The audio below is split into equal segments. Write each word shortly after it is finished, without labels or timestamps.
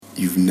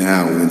You've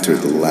now entered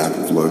the lap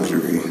of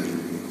luxury.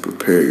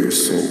 Prepare your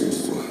soul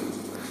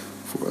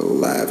for a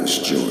lavish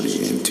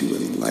journey into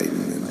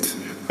enlightenment.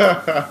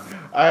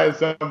 I had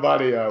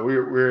somebody.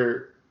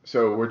 We're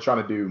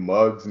trying to do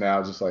mugs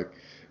now, just like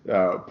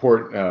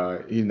port.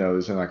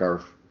 There's like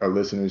our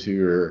listeners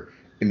who are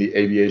in the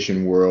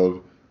aviation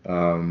world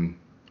are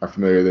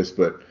familiar with this,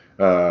 but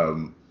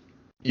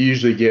you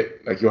usually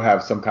get like you'll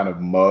have some kind of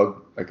mug,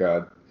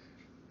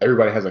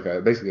 everybody has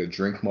basically a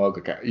drink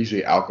mug,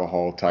 usually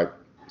alcohol type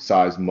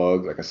size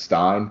mug, like a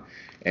Stein,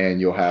 and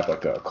you'll have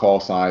like a call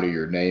sign or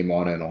your name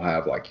on it, and it'll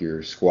have like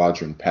your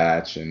squadron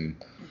patch and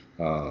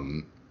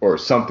or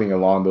something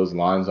along those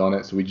lines on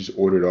it. So we just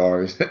ordered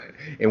ours,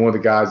 and one of the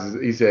guys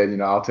he said,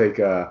 I'll take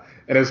and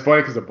it was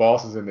funny because the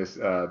boss is in this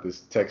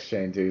text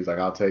chain too. He's like,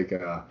 I'll take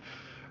you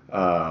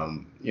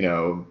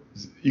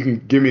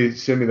can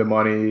send me the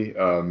money,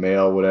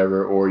 mail,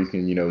 whatever, or you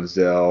can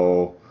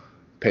Zelle,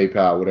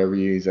 PayPal, whatever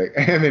you use. Like,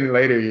 and then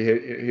later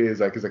he's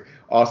like,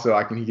 also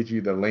I can get you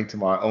the link to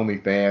my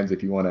OnlyFans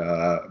if you want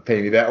to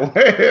pay me that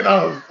way. And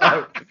I was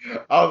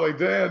like,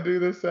 damn,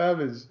 dude, that's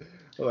savage.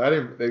 Well,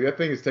 that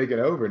thing is taking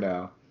over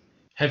now.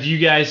 Have you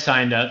guys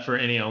signed up for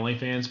any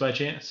OnlyFans by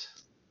chance?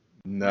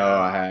 No,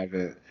 I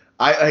haven't.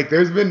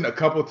 There's been a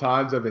couple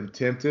times I've been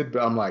tempted,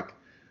 but I'm like,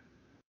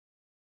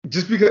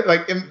 just because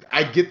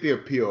I get the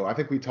appeal. I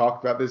think we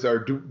talked about this, or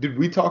did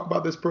we talk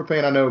about this,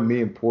 Profane? I know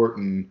Port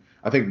and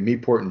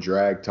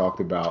Drag talked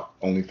about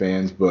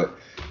OnlyFans, but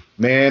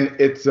man,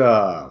 it's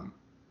I've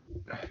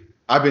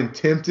been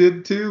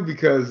tempted to,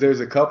 because there's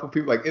a couple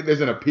people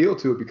there's an appeal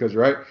to it because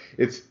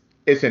it's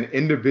an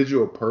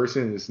individual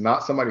person. It's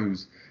not somebody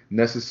who's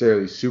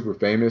necessarily super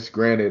famous.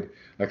 Granted,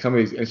 like some of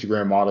these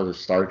Instagram models are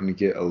starting to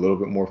get a little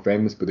bit more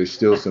famous, but there's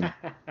still some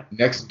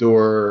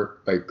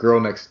girl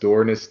next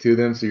doorness to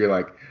them. So you're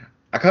like,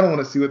 I kind of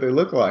want to see what they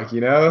look like,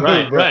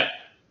 Right.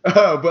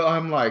 But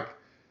I'm like,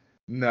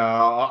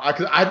 no,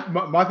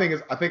 my thing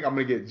is, I think I'm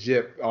gonna get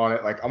gypped on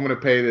it. Like, I'm gonna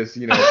pay this,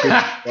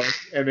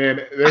 $50, and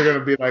then they're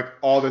gonna be like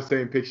all the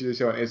same pictures they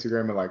show on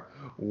Instagram and like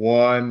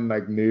one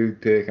like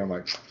nude pic. I'm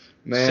like,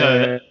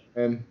 man.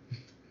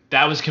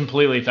 That was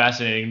completely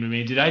fascinating to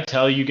me. Did I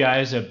tell you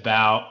guys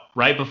about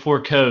right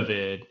before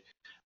COVID?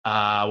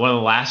 One of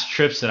the last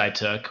trips that I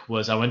took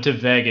was I went to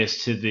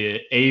Vegas to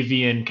the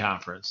AVN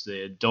conference,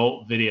 the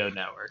Adult Video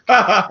Network.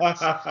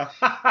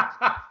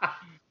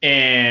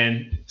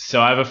 And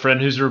so I have a friend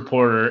who's a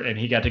reporter, and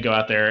he got to go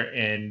out there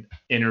and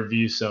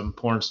interview some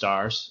porn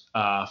stars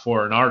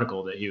for an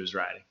article that he was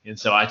writing. And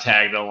so I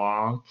tagged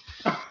along.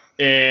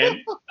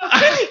 And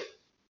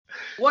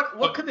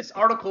what could this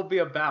article be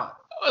about?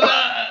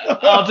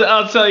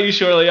 I'll tell you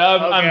shortly.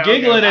 I'm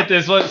giggling at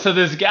this one. So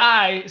this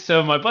guy,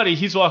 my buddy,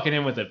 he's walking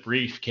in with a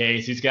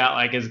briefcase. He's got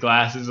like his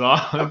glasses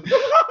on,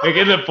 like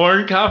in the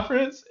porn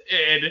conference.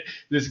 And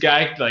this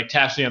guy like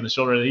taps me on the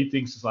shoulder. He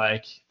thinks it's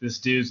like this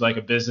dude's like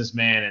a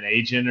businessman, an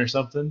agent or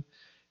something.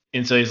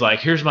 And so he's like,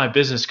 "Here's my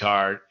business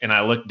card." And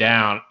I look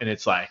down, and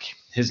it's like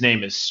his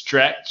name is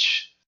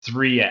Stretch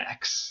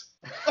 3X.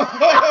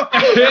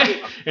 And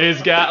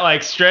it's got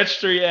like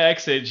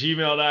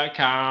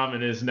stretch3x@gmail.com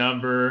and his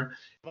number.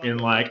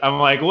 And like, I'm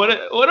like, what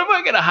am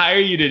I gonna hire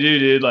you to do,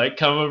 dude? Like,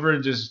 come over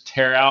and just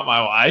tear out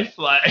my wife?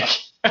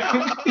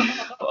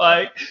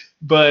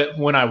 But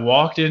when I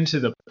walked into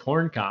the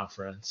porn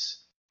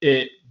conference,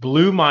 it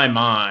blew my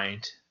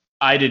mind.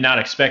 I did not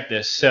expect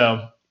this.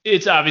 So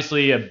it's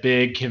obviously a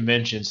big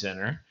convention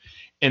center,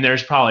 and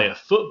there's probably a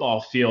football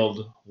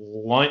field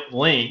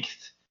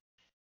length,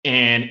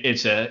 and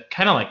it's a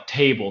kind of like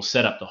table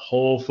set up the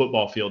whole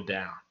football field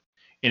down,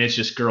 and it's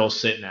just girls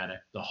sitting at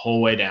it the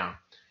whole way down.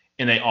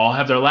 And they all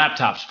have their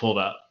laptops pulled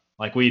up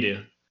like we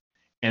do.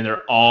 And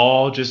they're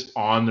all just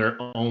on their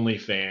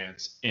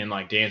OnlyFans and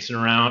like dancing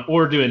around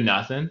or doing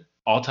nothing.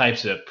 All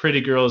types of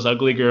pretty girls,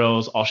 ugly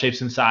girls, all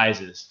shapes and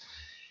sizes.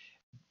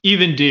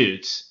 Even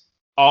dudes,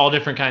 all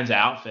different kinds of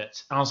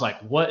outfits. And I was like,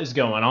 what is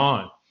going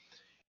on?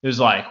 It was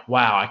like,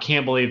 wow, I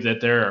can't believe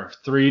that there are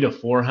 300 to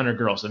 400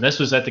 girls. And this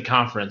was at the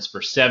conference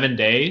for 7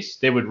 days.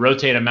 They would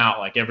rotate them out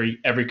like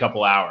every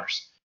couple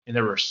hours. And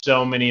there were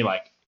so many,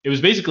 it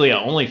was basically an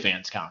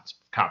OnlyFans conference.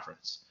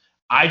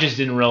 I just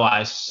didn't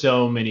realize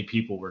so many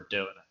people were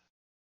doing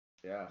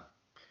it.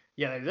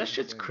 Yeah, that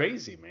shit's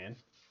crazy, man.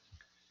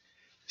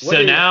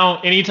 So now,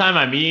 anytime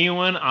I meet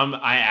anyone,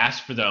 I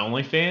ask for the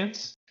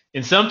OnlyFans.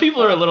 And some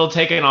people are a little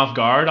taken off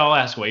guard. I'll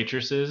ask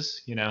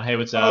waitresses, hey,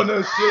 what's up? Oh,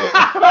 no shit.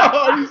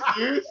 Are you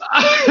serious?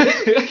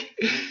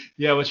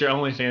 Yeah, what's your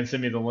OnlyFans?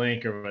 Send me the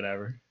link or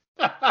whatever.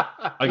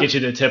 I'll get you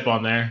the tip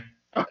on there.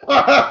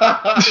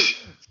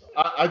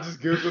 I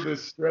just Googled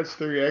this Stretch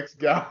 3X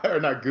guy, or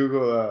not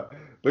Google,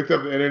 looked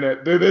up the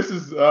internet. Dude, this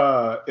is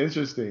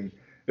interesting.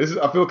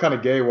 I feel kind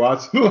of gay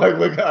watching,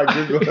 look how I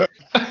Google it.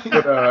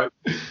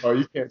 But,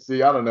 you can't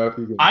see. I don't know if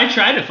you can. I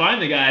tried to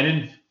find the guy. I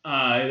didn't,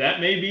 that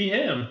may be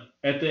him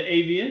at the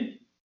AVN.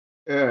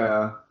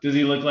 Yeah. Does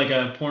he look like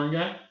a porn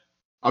guy?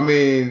 I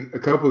mean, a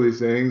couple of these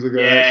things.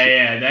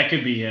 Yeah, that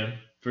could be him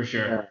for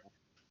sure. Yeah.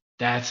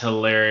 That's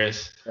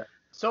hilarious.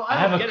 So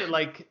I don't get it.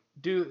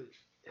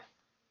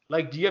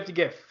 Like, do you have to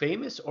get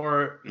famous,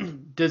 or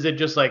does it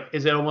just like,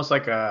 is it almost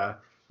like a,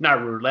 not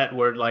roulette,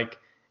 where like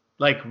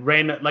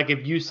random, like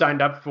if you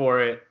signed up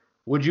for it,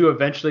 would you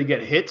eventually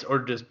get hits, or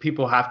does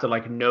people have to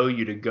like know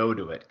you to go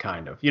to it,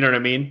 kind of? You know what I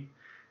mean?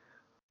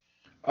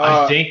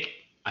 I Uh, think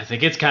I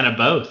think it's kind of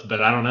both,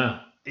 but I don't know.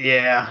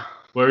 Yeah.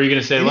 What were you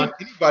gonna say, Luck?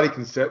 anybody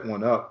can set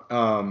one up.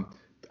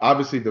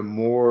 Obviously,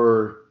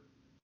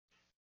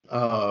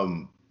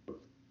 um,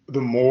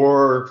 the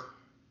more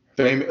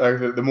famous,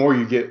 like the more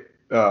you get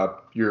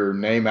your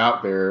name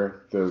out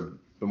there, the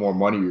more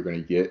money you're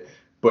going to get.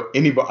 But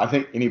I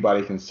think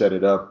anybody can set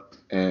it up,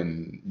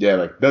 and yeah,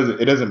 like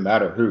it doesn't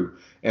matter who.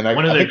 And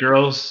One of I the think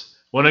girls,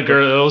 one of the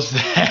girls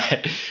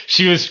that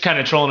she was kind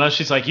of trolling us.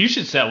 She's like, "You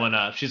should set one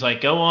up." She's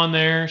like, "Go on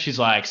there." She's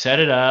like, "Set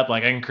it up.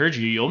 Like, I encourage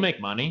you. You'll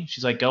make money."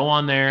 She's like, "Go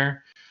on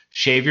there,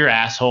 shave your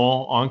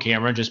asshole on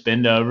camera. Just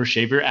bend over,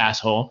 shave your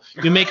asshole.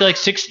 You make like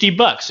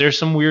 $60. There's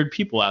some weird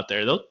people out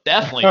there. They'll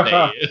definitely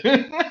pay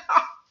you."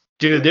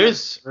 Dude,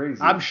 crazy.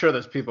 I'm sure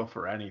there's people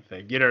for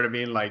anything. You know what I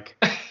mean? Like,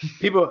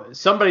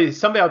 somebody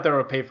out there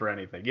will pay for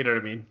anything. You know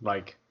what I mean?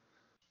 Like,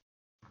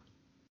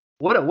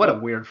 what a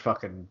weird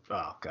fucking,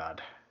 oh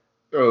God.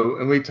 Oh,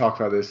 and we talked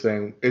about this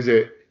thing. Is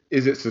it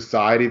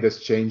society that's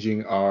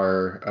changing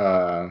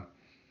our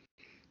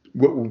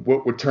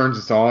what turns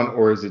us on,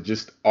 or is it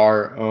just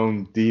our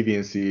own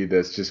deviancy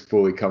that's just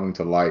fully coming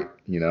to light?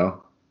 You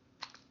know,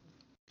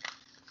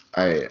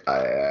 I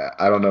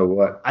don't know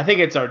what. I think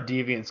it's our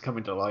deviance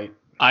coming to light.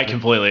 I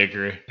completely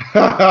agree.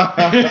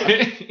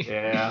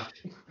 Yeah.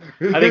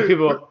 I think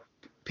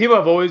people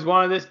have always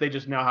wanted this. They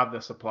just now have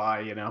the supply,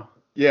 you know?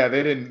 Yeah,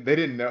 they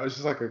didn't know. It's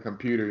just like a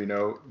computer, you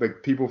know.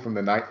 Like people from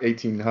the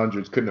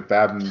 1800s couldn't have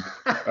fathomed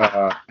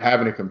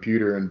having a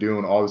computer and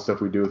doing all the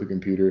stuff we do with a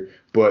computer.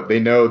 But they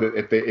know that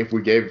if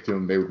we gave it to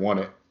them, they would want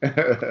it.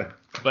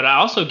 But I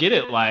also get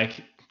it. Like,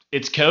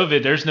 it's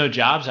COVID. There's no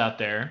jobs out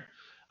there.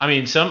 I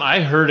mean, I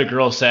heard a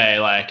girl say,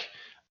 like,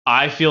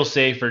 I feel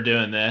safer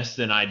doing this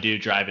than I do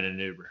driving an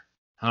Uber.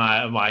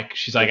 I'm like,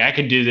 she's like, I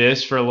could do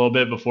this for a little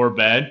bit before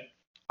bed.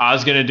 I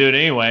was going to do it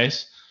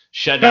anyways.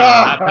 Shut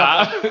down the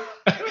laptop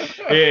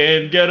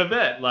and go to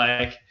bed.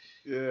 Like,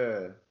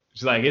 Yeah.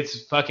 she's like,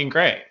 it's fucking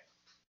great.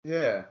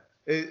 Yeah,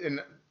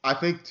 and I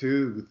think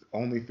too with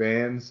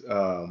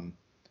OnlyFans,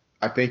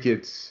 I think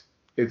it's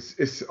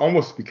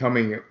almost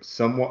becoming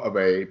somewhat of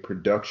a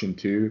production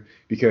too,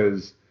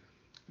 because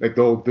like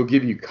they'll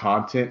give you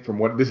content from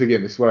this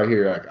is what I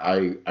hear. Like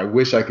I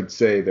wish I could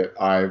say that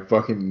I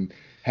fucking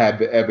had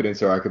the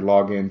evidence or I could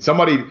log in.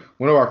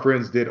 One of our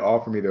friends did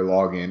offer me their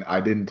login.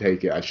 I didn't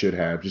take it. I should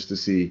have just to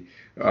see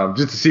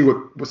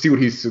what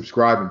he's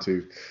subscribing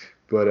to,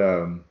 but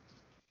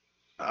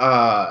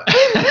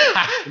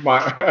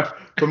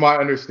from my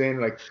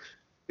understanding, like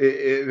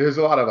there's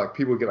a lot of like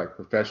people get like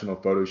professional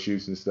photo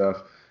shoots and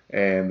stuff,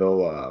 and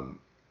they'll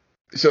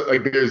so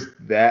like there's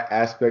that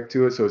aspect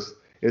to it. So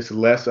it's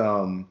less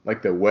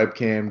like the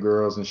webcam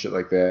girls and shit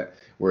like that,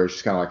 where it's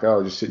just kind of like,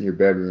 oh, just sit in your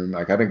bedroom.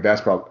 Like I think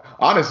that's probably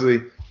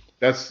honestly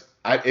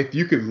if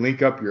you could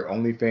link up your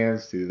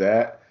OnlyFans to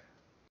that.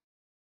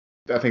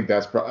 I think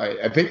that's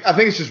probably. I think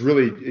it's just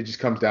really. It just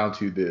comes down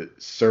to the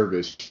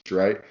service,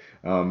 right?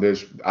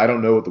 I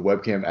don't know what the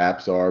webcam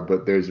apps are,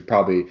 but that's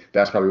probably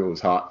what was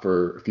hot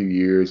for a few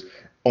years.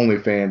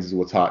 OnlyFans is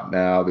what's hot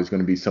now. There's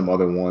going to be some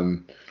other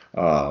one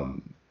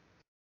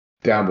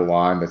down the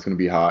line that's going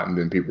to be hot, and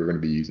then people are going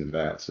to be using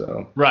that.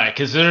 So Right,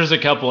 because there's a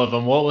couple of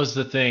them. What was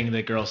the thing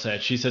that girl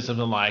said? She said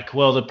something like,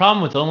 well, the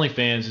problem with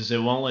OnlyFans is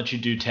it won't let you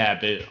do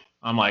taboo.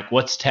 I'm like,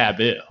 what's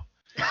taboo?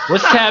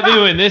 What's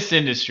taboo in this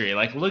industry?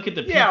 Like, look at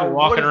the people Yeah, what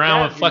walking does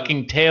around that with mean?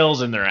 fucking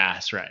tails in their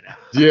ass right now.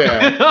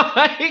 yeah,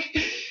 Like,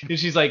 and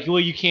she's like,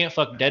 well, you can't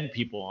fuck dead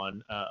people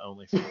on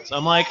OnlyFans.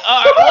 I'm like,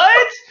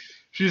 what?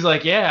 She's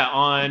like, yeah,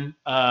 on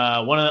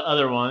one of the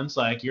other ones,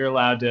 like, you're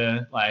allowed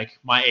to, like,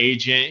 my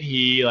agent,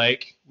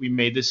 we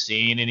made this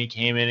scene, and he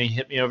came in and he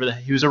hit me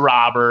he was a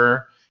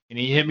robber, and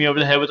he hit me over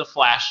the head with a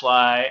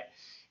flashlight,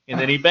 and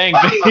then he banged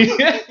me.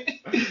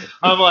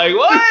 I'm like,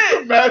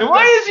 what? And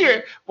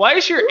why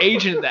is your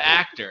agent the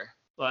actor?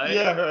 Like,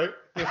 yeah,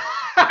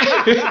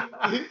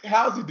 right.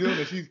 How's he doing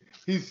this?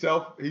 He's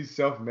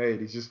self-made.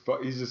 He's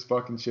just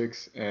fucking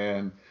chicks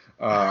and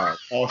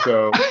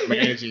also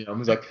managing them.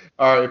 He's like,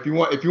 all right, if you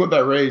want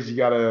that raise, you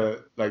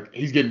gotta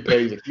he's getting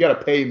paid. He's like, you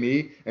gotta pay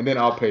me, and then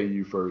I'll pay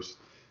you first.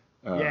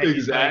 Yeah,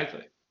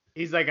 exactly.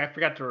 He's like, I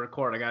forgot to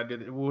record. I gotta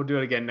do it. We'll do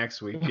it again next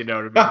week. You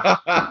know what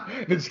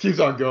I It just keeps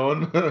on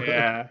going. mean?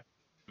 Yeah.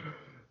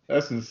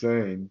 That's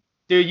insane.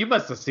 Dude, you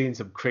must have seen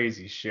some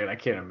crazy shit. I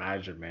can't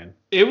imagine, man.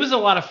 It was a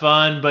lot of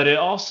fun, but it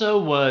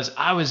also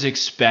I was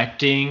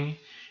expecting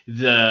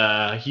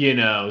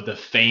the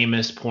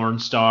famous porn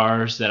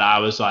stars that I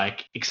was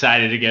like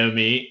excited to go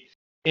meet,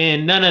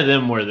 and none of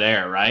them were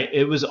there, right?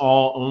 It was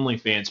all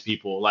OnlyFans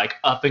people, like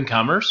up and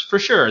comers for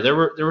sure. There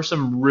were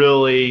some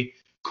really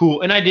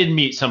cool, and I did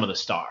meet some of the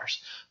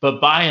stars,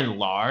 but by and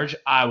large,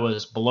 I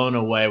was blown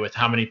away with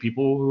how many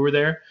people who were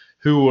there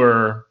who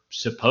were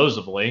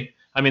supposedly.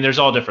 I mean, there's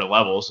all different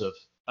levels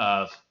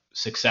of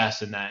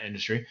success in that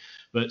industry,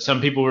 but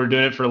some people were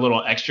doing it for a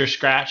little extra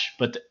scratch,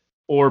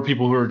 or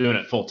people who were doing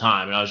it full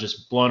time. And I was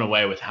just blown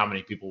away with how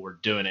many people were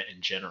doing it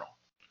in general.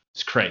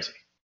 It's crazy.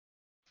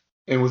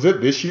 And was it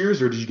this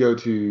year's or did you go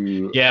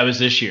to? Yeah, it was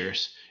this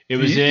year's. It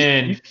was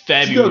in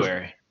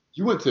February.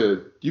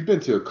 You've been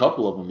to a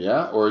couple of them,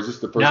 yeah? Or is this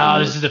the first one? No,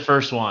 this is the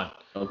first one.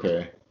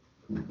 Okay.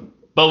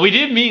 But we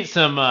did meet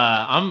some.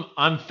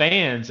 I'm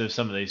fans of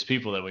some of these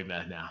people that we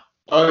met now.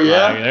 Oh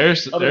yeah.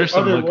 There's some. Are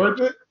they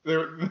worth it?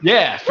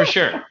 Yeah, for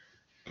sure.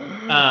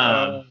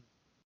 But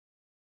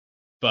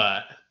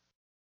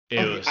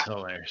it was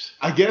hilarious.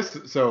 I guess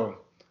so.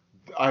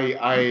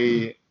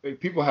 I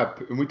people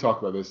have, and we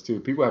talk about this too.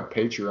 People have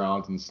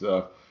Patreons and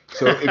stuff.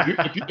 So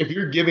if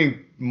you're giving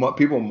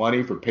people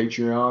money for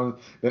Patreon,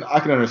 then I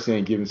can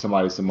understand giving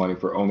somebody some money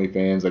for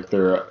OnlyFans. Like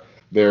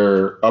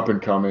they're up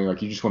and coming.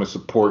 Like you just want to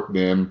support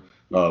them.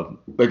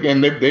 Like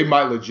and they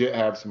might legit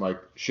have some like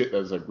shit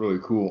that's like really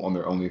cool on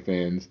their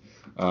OnlyFans.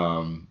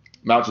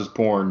 Not just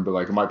porn, but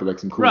like it might be like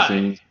some cool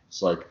scenes.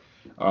 It's like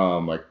I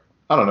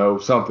don't know,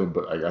 something,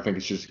 but I think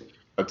it's just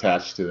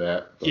attached to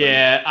that. But,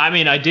 yeah, I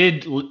mean, I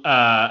did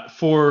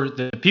for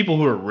the people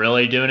who are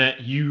really doing it,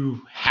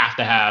 you have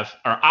to have,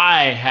 or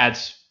I had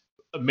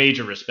a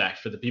major respect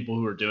for the people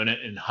who are doing it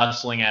and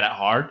hustling at it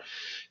hard,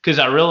 because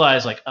I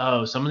realized like,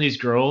 oh, some of these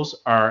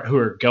girls who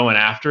are going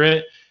after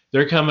it,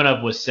 they're coming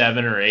up with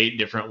 7 or 8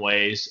 different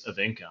ways of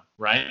income,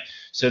 right?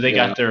 So they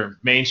got their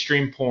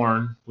mainstream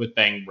porn with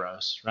Bang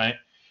Bros, right?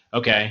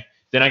 Okay,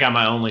 then I got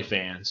my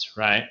OnlyFans,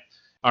 right?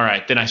 All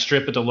right, then I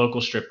strip at the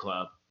local strip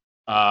club.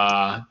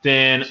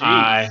 Then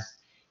I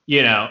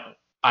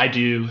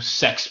do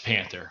Sex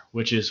Panther,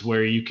 which is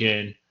where you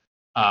can,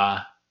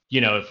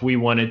 if we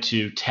wanted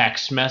to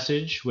text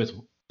message with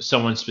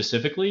someone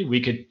specifically, we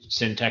could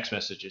send text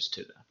messages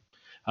to them.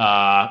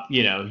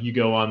 You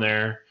go on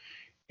there,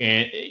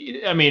 and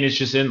I mean, it's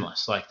just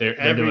endless. Like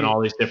they're doing all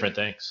these different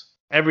things.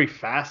 Every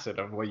facet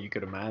of what you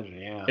could imagine.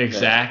 Yeah.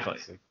 Exactly.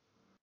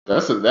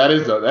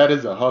 That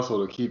is a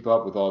hustle to keep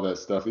up with all that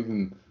stuff.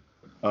 Even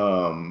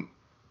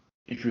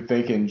if you're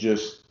thinking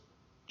just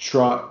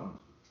trying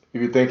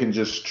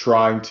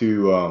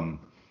to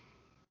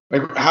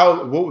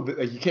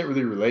you can't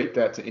really relate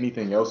that to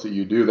anything else that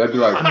you do. That'd be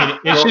like, I mean,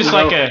 it's just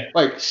like a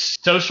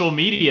social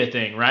media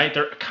thing, right?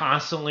 They're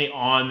constantly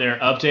on there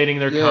updating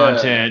their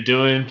content,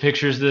 doing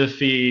pictures of the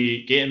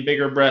feet, getting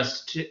bigger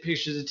breasts,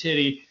 pictures of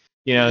titty,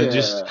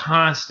 just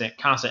constant.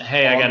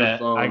 Hey, I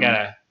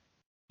gotta,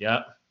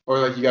 yep. Or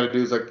like you gotta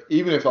do is like,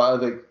 even if I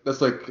like,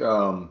 that's like,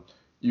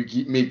 you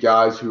meet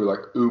guys who are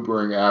like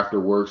Ubering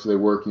after work, so they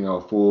work,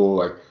 full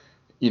like,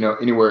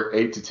 anywhere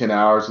 8 to 10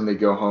 hours, and they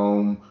go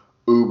home,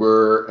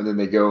 Uber, and then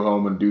they go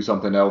home and do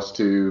something else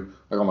too,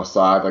 like on the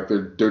side, like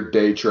they're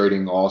day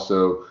trading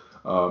also.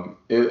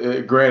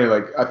 Granted,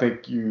 like I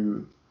think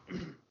dude,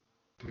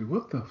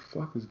 what the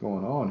fuck is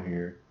going on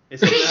here? Is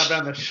something out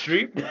down the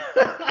street?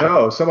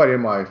 No, somebody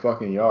in my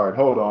fucking yard.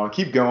 Hold on,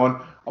 keep going.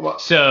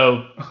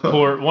 So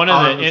for one of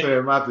I'm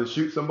about to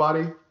shoot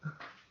somebody.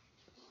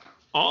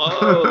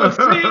 Oh, let's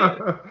see.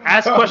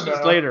 Ask questions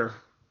later.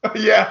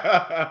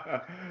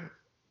 Yeah.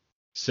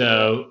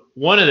 So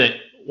one of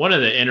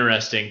the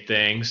interesting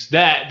things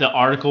that the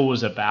article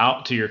was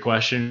about, to your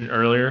question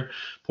earlier,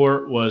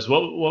 Port, was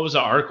what was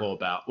the article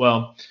about?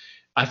 Well,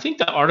 I think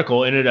the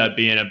article ended up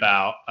being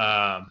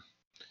about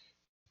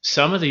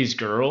some of these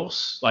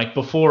girls, like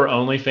before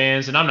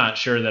OnlyFans, and I'm not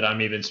sure that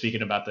I'm even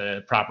speaking about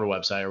the proper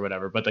website or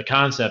whatever, but the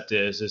concept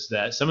is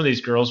that some of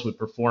these girls would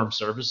perform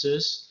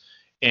services.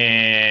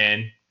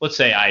 And let's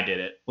say I did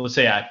it. Let's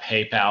say I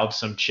PayPal'd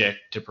some chick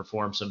to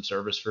perform some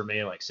service for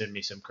me, like send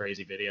me some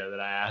crazy video that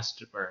I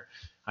asked, or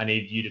I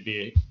need you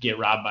to get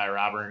robbed by a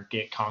robber and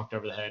get conked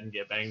over the head and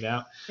get banged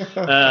out.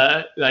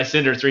 I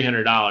send her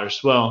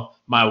 $300. Well,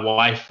 my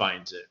wife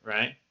finds it,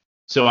 right?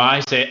 So I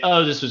say,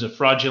 oh, this was a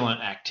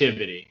fraudulent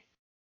activity,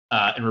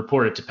 and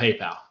report it to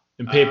PayPal.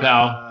 And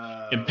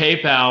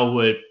PayPal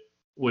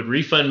would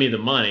refund me the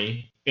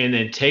money and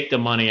then take the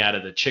money out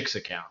of the chick's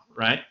account,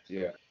 right?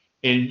 Yeah.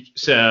 And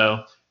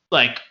so,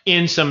 like,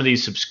 in some of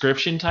these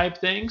subscription type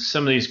things,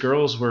 some of these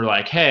girls were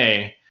like,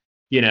 hey,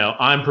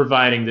 I'm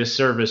providing this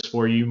service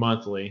for you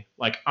monthly.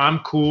 Like, I'm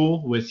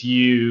cool with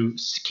you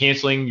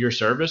canceling your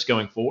service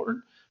going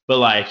forward, but,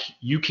 like,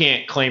 you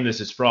can't claim this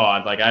as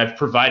fraud. Like, I've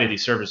provided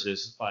these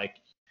services. Like,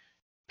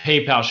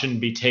 PayPal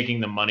shouldn't be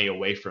taking the money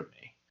away from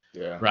me.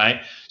 Yeah.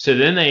 Right? So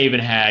then they even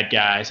had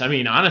guys. I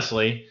mean,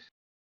 honestly,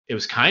 it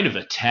was kind of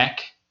a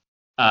tech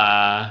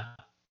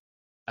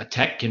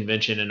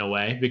convention in a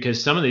way,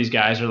 because some of these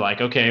guys are like,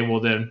 okay, well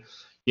then,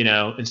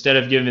 instead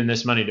of giving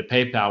this money to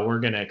PayPal, we're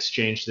going to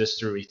exchange this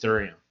through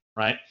Ethereum,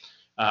 right?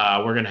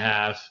 We're going to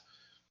have,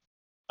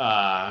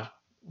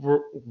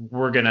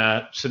 we're going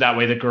to, so that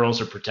way the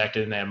girls are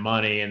protected and they have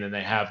money, and then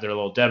they have their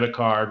little debit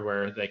card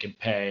where they can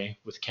pay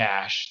with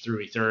cash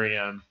through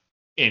Ethereum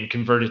and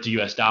convert it to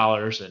US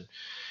dollars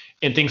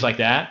and things like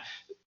that.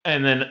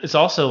 And then it's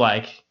also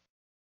like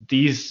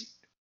these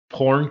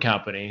porn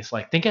companies,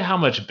 like, think of how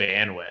much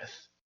bandwidth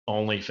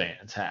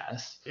OnlyFans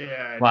has.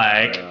 Yeah.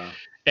 Like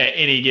at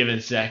any given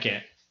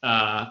second.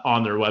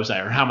 on their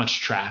website or how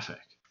much traffic.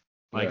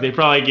 Like Yeah. they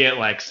probably get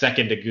like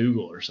second to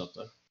Google or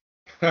something.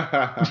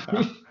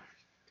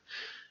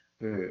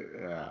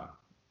 Yeah,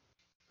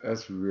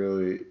 that's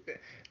really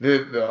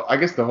I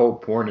guess the whole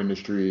porn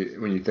industry,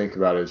 when you think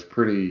about it, is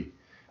pretty.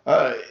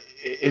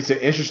 It's an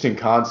interesting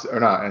concept, or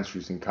not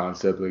interesting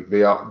concept. Like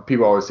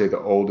people always say the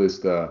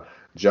oldest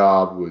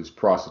job was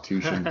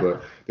prostitution,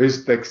 but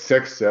there's like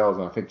sex sells,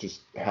 and I think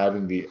just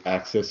having the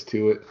access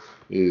to it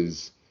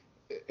is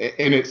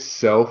in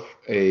itself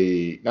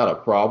a not a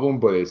problem,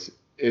 but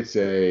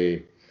it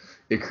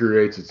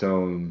creates its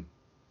own.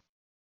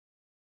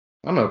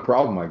 I don't know,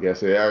 problem, I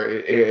guess.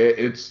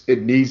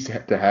 It needs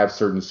to have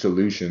certain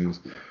solutions,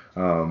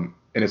 and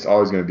it's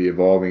always going to be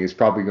evolving. It's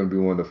probably going to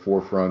be one of the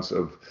forefronts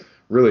of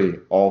really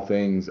all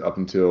things up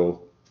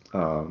until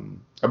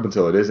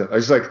it isn't.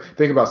 It's like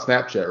think about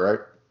Snapchat, right?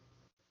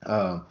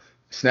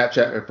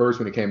 Snapchat at first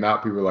when it came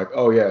out, people were like,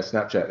 "Oh yeah,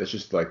 Snapchat. It's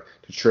just like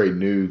to trade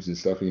nudes and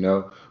stuff, you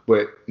know."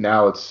 But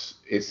now it's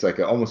like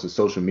almost a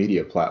social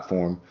media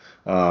platform.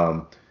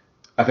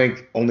 I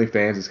think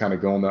OnlyFans is kind of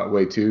going that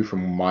way too,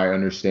 from my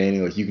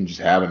understanding. Like you can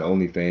just have an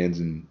OnlyFans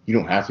and you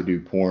don't have to do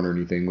porn or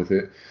anything with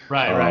it.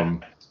 Right.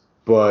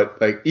 But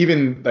like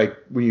even like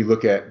when you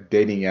look at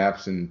dating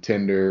apps and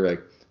Tinder,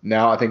 like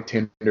now I think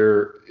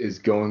Tinder is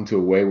going to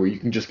a way where you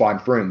can just find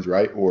friends,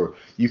 right? Or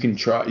you can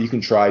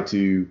try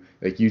to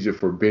like use it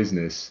for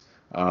business,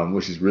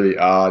 which is really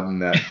odd. And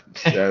that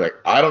like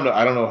I don't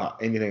know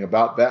anything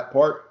about that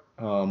part,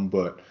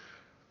 but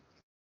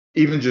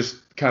even just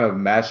kind of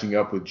matching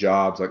up with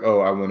jobs like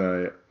oh I want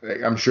to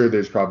like, I'm sure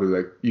there's probably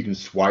like you can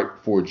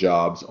swipe for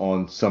jobs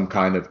on some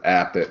kind of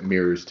app that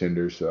mirrors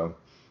Tinder. So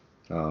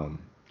um,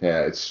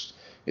 yeah, it's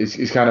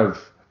kind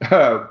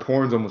of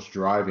porn's almost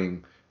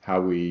driving how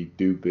we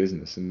do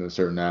business in a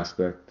certain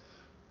aspect.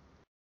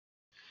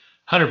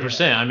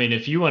 100%. I mean,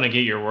 if you want to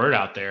get your word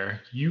out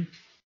there,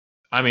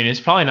 I mean, it's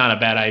probably not a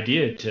bad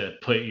idea to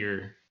put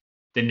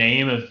the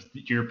name of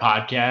your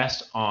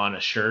podcast on a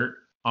shirt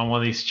on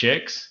one of these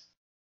chicks.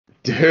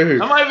 Dude,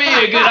 That might be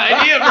a good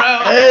idea,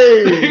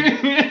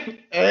 bro.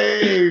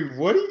 hey,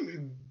 what do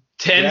you?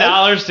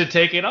 $10 to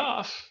take it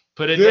off.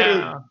 Put it Dude,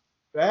 down.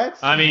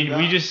 that's I mean,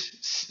 we not,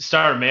 just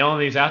start mailing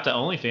these out to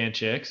OnlyFans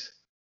chicks.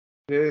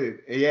 dude.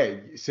 Yeah,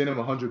 you send them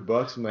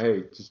 $100. I'm like,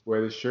 hey, just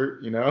wear this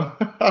shirt, you know.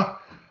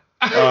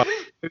 uh,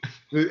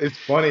 it's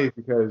funny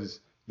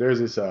because there's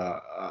this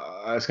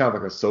it's kind of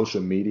like a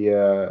social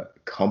media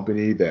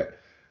company that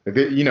like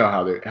you know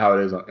how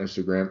it is on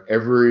Instagram.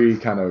 Every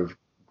kind of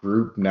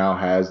group now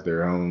has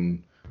their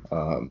own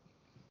um,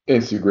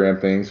 Instagram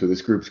thing. So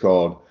this group's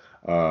called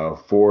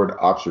Forward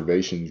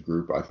Observations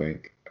Group, I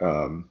think.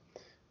 And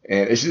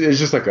it's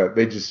just like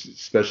they just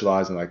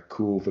specialize in like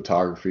cool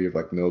photography of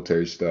like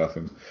military stuff,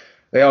 and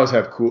they always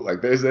have cool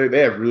like they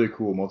have really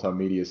cool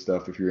multimedia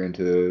stuff if you're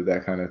into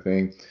that kind of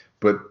thing.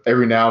 But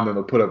every now and then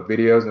they'll put up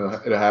videos and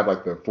it'll have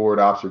like the Forward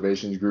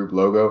Observations Group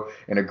logo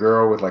and a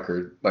girl with like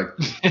her like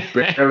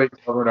barely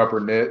covering up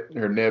her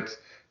nips,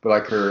 but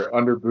like her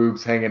under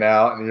boobs hanging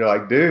out, and you're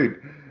like,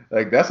 dude,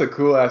 like that's a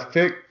cool ass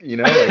pic, you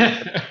know?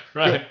 Like,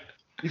 Right.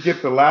 you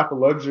get the lap of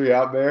luxury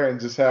out there and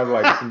just have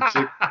like some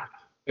chick.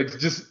 It's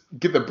just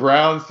get the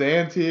brown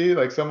sand tee,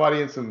 like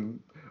somebody in some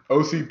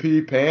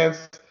OCP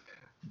pants,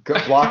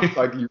 block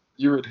like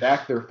you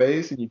redact their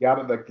face and you got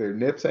it like their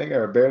nips hanging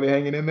or barely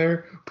hanging in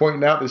there,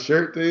 pointing out the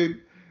shirt, dude.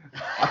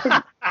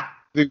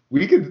 Dude,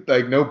 we could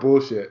like no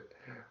bullshit.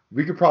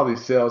 We could probably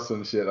sell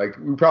some shit. Like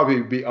we'd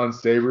probably be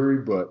unsavory,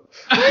 but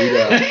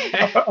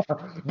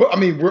but I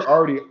mean we're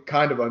already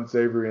kind of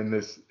unsavory in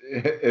this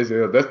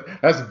Israel.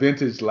 That's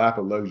vintage lap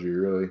of luxury,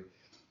 really.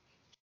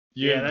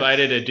 You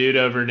invited a dude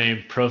over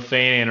named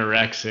Profane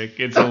Anorexic.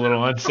 It's a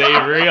little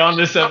unsavory on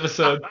this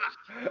episode.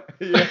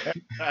 Yeah.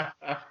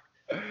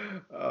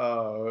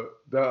 No,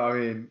 I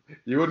mean,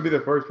 you wouldn't be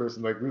the first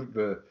person. Like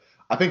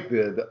I think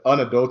the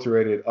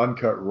unadulterated,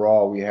 uncut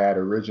raw we had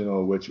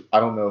original, which I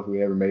don't know if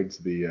we ever made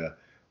to the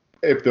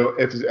if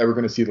it's ever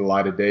going to see the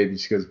light of day,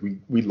 just because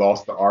we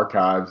lost the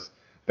archives.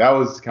 That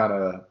was kind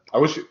of I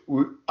wish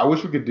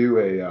we could do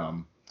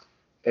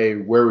a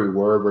where we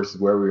were versus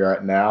where we are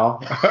at now.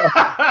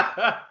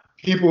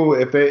 People,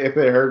 if they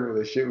heard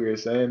the shit we were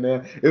saying,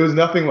 man, it was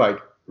nothing like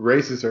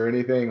racist or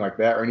anything like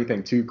that or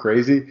anything too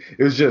crazy.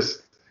 It was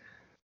just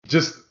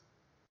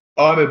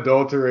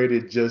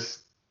unadulterated,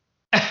 just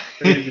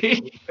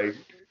crazy, like,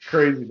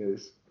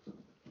 craziness.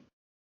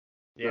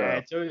 Yeah,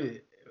 it's always,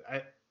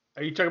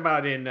 are you talking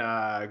about in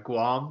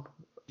Guam?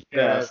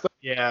 Yeah,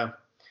 Yeah.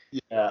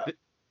 yeah.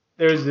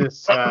 There's this.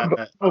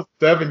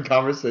 7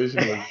 conversation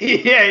was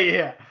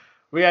Yeah.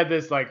 We had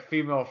this like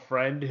female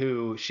friend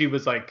who she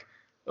was like,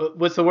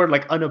 what's the word,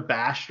 like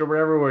unabashed or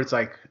whatever, where it's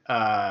like,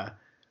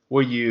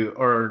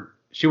 or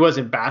she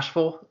wasn't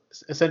bashful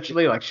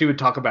essentially, like she would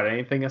talk about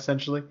anything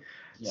essentially.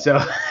 Yeah. So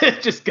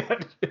it just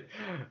got.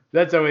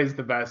 That's always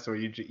the best, where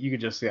you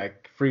could just see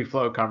like free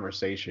flow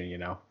conversation, you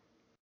know.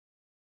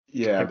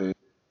 Yeah, dude.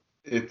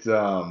 It's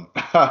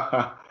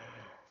that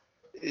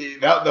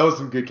was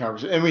some good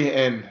conversation,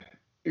 and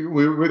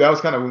we that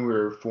was kind of when we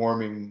were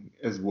forming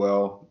as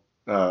well.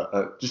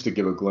 just to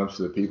give a glimpse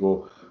to the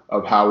people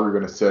of how we're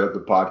going to set up the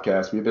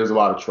podcast. There's a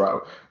lot of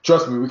trial.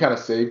 Trust me, we kind of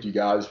saved you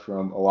guys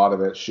from a lot of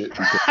that shit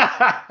because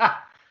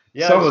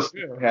Yeah, some of that's us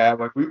true. have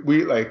like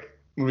we like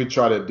when we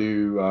try to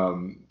do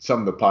some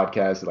of the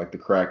podcasts like the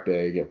crack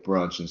day, get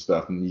brunch and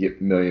stuff, and you get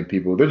a million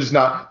people. They're just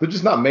not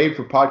made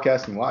for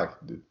podcasting life.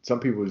 Some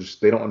people just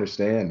they don't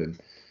understand, and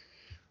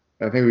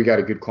I think we got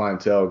a good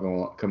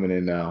clientele coming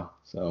in now.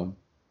 So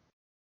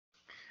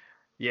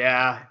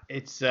Yeah,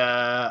 it's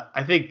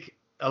I think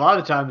a lot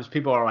of times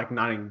people are like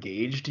not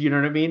engaged, you know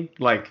what I mean?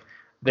 Like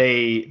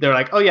they're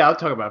like, "Oh yeah, I'll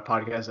talk about a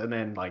podcast." And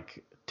then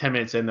like 10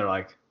 minutes in they're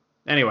like,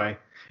 "Anyway,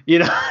 you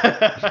know."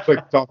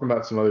 like talking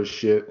about some other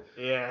shit,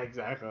 Yeah,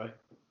 exactly.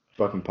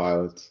 fucking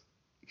pilots.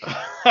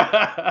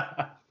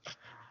 Oh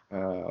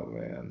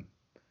man.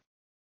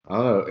 I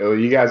don't know.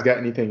 You guys got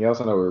anything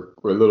else? I know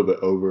we're a little bit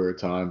over our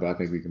time, but I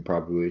think we can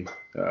probably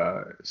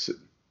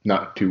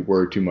not too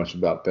worry too much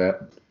about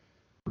that.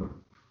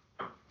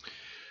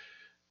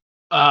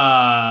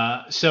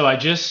 So I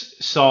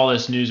just saw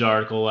this news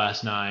article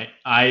last night.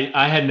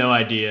 I had no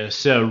idea.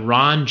 So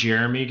Ron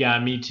Jeremy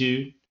got Me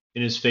Too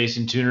and is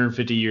facing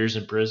 250 years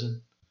in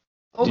prison.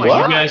 Oh Did my you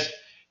What? God. guys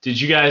did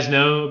you guys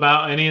know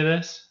about any of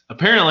this?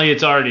 Apparently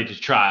it's already to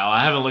trial.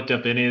 I haven't looked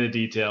up any of the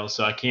details,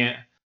 so I can't.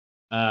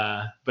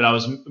 But I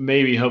was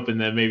maybe hoping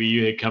that maybe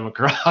you had come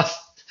across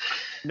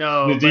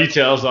No, the but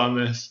details on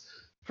this.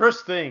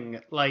 first thing,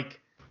 like,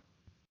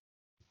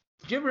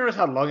 do you ever notice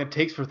how long it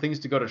takes for things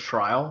to go to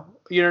trial?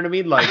 You know what I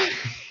mean? Like,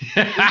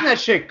 isn't that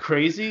shit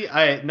crazy?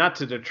 Not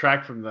to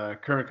detract from the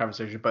current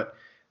conversation, but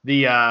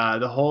the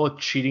whole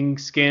cheating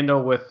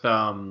scandal with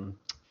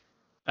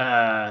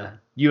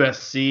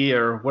USC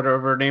or whatever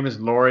her name is,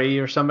 Lori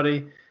or somebody,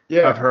 of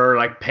Yeah. her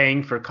like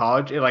paying for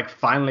college, it like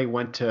finally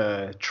went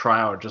to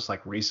trial just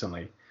like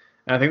recently.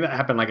 And I think that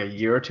happened like a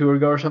year or two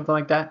ago or something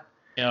like that.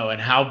 Oh,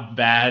 and how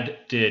bad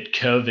did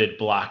COVID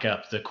block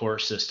up the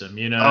court system?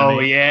 You know what I Oh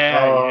mean?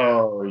 yeah, yeah.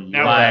 Oh Now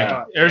we're Like,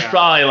 yeah. there's yeah.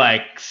 probably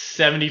like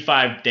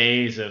 75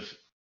 days of,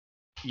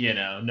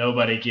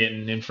 nobody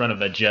getting in front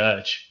of a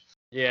judge.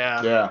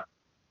 Yeah. Yeah.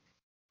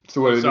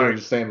 So what I'm are they doing? sorry.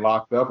 Just staying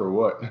locked up or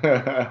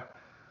what?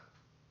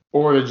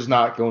 Or they're just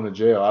not going to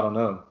jail. I don't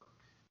know.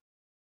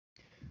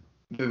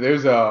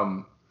 There's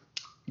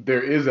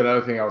there is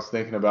another thing I was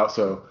thinking about.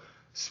 So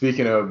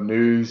speaking of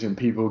news and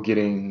people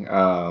getting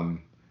I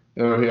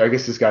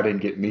guess this guy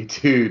didn't get me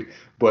too,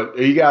 but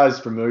are you guys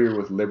familiar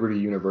with Liberty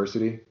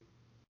University?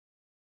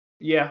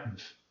 Yeah.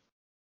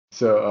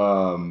 So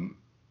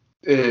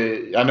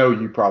I know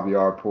you probably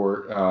are,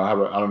 Port. I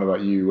don't know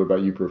about you. What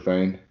about you,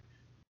 Profane?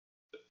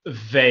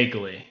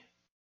 Vaguely.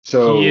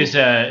 So Is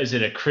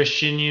it a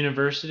Christian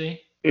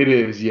university? it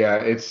is, yeah.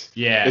 It's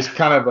Yeah.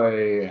 kind of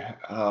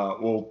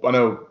well, I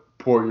know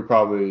Port, you're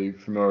probably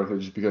familiar with it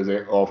just because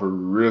they offer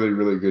really,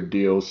 really good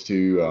deals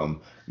to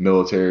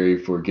military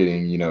for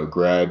getting,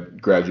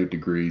 graduate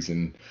degrees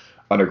and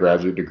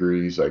undergraduate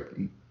degrees, like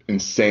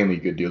insanely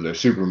good deals. They're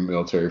super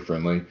military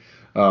friendly.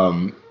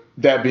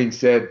 That being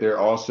said, they're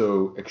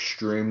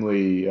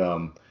extremely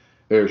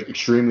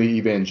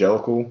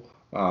evangelical.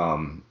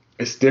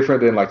 It's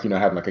different than like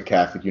having like a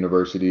Catholic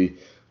university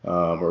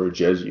or a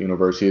Jesuit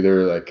university.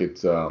 They're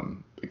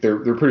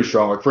pretty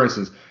strong. Like for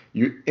instance,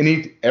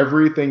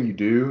 everything you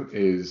do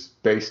is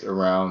based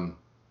around,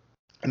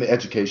 and the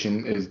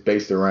education is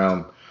based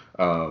around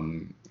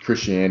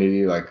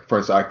Christianity. Like for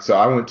instance, so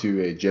I went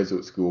to a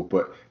Jesuit school,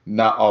 but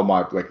not all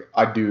my like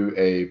I do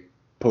a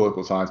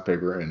political science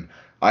paper, and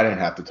I didn't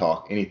have to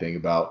talk anything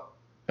about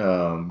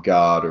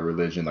God or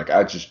religion. Like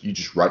you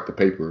just write the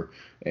paper,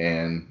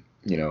 and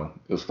it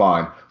was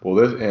fine.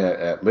 Well,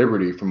 at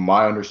Liberty, from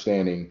my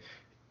understanding,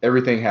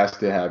 everything has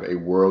to have a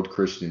world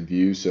Christian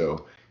view.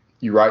 So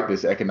you write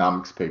this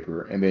economics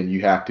paper, and then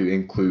you have to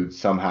include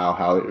somehow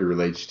how it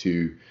relates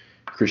to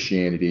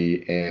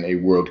Christianity and a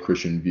world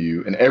Christian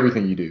view and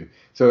everything you do.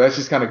 So that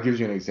just kind of gives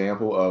you an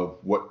example of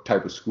what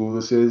type of school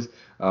this is.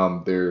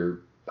 They're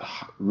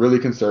really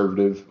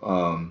conservative,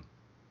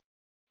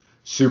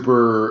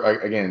 super.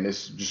 Again,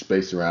 it's just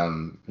based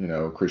around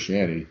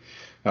Christianity,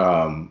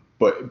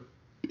 but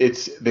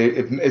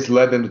it's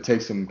led them to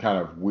take some kind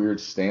of weird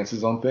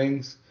stances on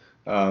things,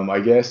 I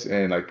guess,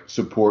 and like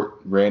support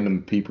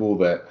random people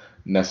that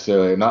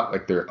necessarily not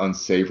like they're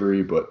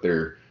unsavory, but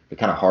they're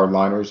kind of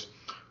hardliners.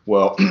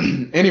 Well,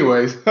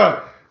 anyways,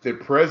 the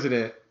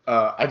president,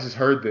 I just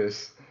heard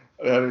this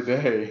the other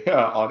day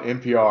on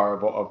NPR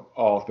of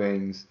all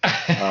things.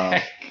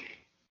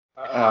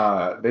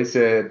 They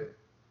said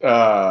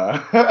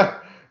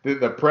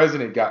the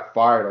president got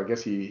fired. I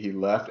guess he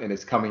left, and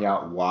it's coming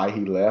out why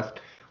he left.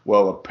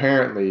 Well,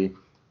 apparently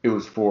it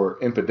was for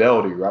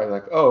infidelity, right?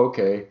 Like, oh,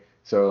 okay.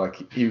 So like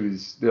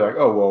they're like,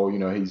 oh, well,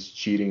 he's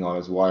cheating on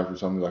his wife or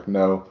something. Like,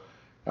 no.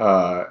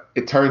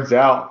 It turns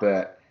out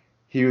that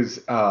he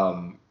was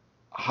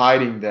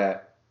hiding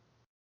that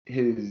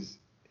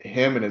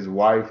him and his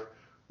wife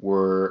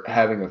were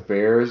having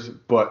affairs,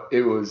 but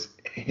it was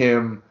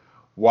him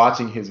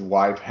watching his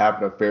wife have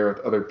an affair with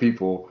other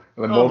people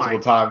and then Oh multiple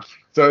my. times.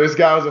 So this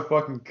guy was a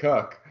fucking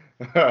cuck.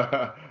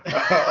 Like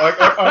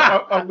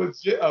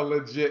a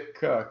legit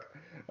cuck,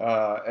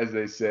 as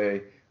they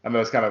say. I know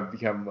it's kind of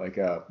become like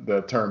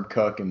the term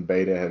cuck and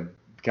beta have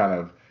kind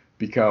of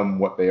become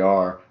what they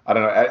are. I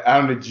don't know. I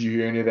don't know. Did you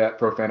hear any of that,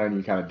 Profane? And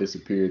you kind of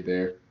disappeared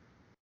there.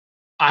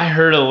 I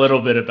heard a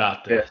little bit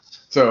about Yeah. this.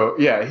 So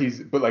yeah,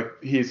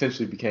 he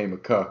essentially became a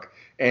cuck.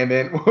 And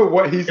then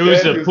what he It said,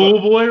 was he a was pool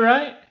like, boy,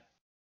 right?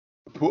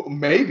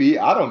 maybe,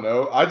 I don't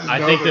know. I just I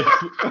know think it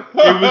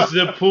was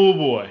the pool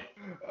boy.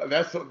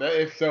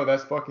 if so,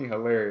 that's fucking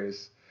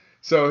hilarious.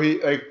 So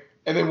he like,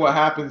 and then what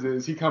happens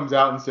is he comes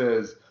out and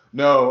says,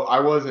 "No, I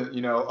wasn't.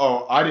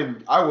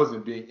 I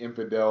wasn't being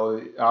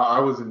infidelity. I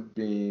wasn't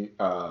being.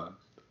 I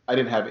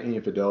didn't have any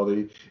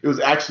infidelity. It was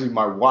actually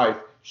my wife.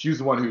 She was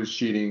the one who was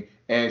cheating,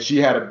 and she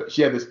had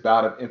this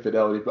bout of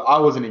infidelity, but I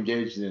wasn't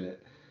engaged in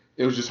it.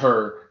 It was just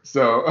her.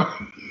 So,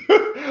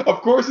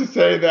 of course, he's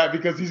saying that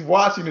because he's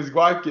watching his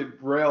wife get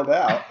railed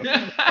out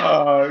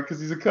because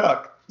he's a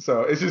cuck.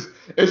 So it's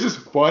just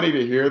funny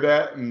to hear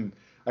that, and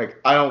like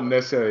I don't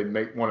necessarily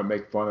want to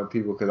make fun of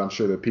people because I'm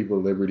sure the people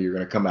of Liberty are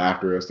going to come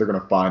after us. They're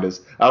going to find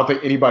us. I don't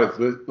think anybody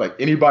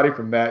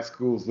from that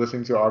school is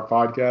listening to our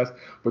podcast,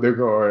 but they're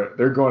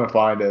going to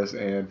find us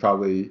and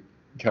probably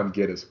come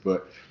get us.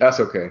 But that's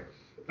okay.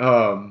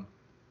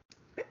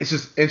 It's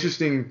just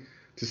interesting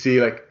to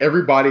see like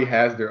everybody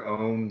has their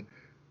own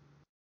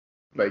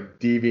like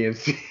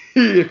deviancy,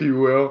 if you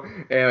will,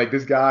 and like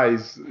this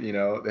guy's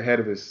the head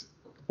of his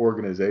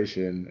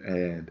organization,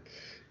 and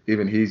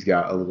even he's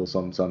got a little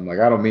something. Like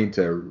I don't mean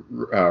to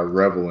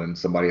revel in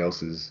somebody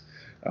else's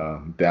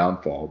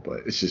downfall,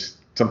 but it's just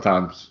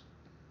sometimes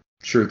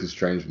truth is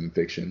stranger than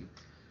fiction.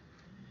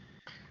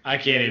 I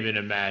can't even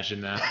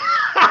imagine that.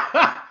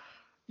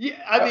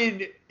 Yeah, I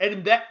mean,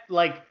 and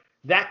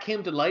that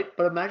came to light,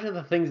 but imagine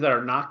the things that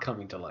are not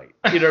coming to light.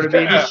 You know what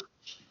I mean?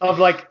 Of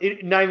like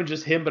not even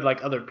just him, but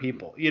like other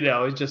people.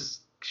 It's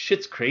just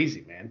shit's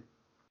crazy, man.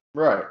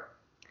 Right.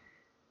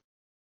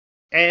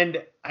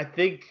 And I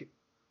think,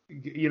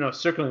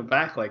 circling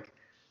back, like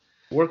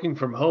working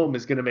from home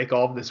is going to make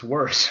all of this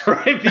worse,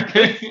 right?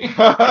 Because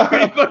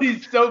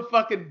everybody's so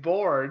fucking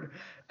bored.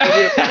 And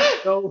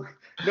there's no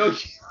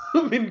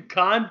human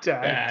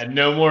contact. Yeah,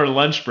 no more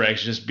lunch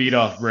breaks, just beat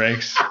off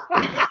breaks.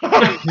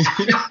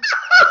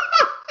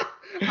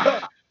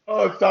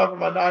 Oh, it's time for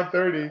my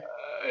 9:30.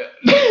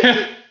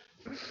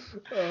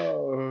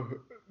 Oh,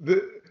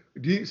 do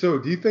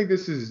you think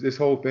this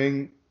whole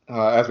thing,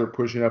 as we're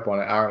pushing up on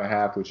an hour and a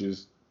half, which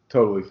is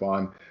totally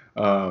fine.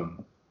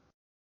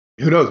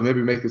 Who knows?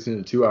 Maybe make this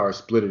into 2 hours,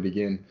 split it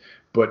again.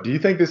 But do you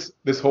think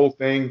this whole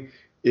thing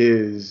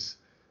is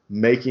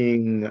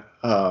making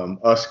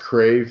us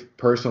crave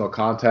personal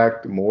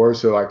contact more?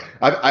 So like,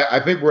 I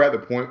think we're at the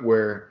point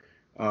where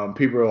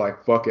people are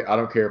like, fuck it, I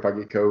don't care if I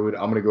get COVID,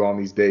 I'm gonna go on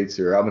these dates,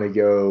 or I'm gonna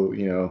go,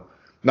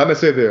 not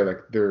necessarily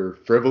they're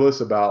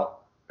frivolous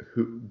about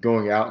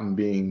going out and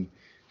being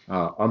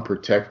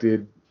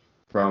unprotected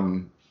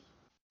from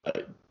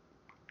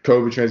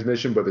COVID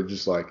transmission, but they're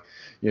just like,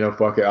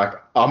 fuck it,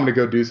 I'm gonna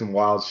go do some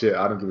wild shit.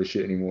 I don't give a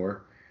shit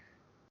anymore.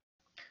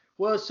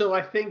 Well, so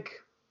I think,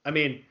 I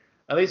mean,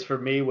 at least for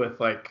me with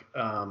like,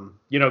 going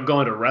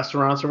to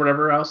restaurants or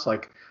whatever else,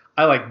 like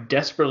I like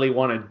desperately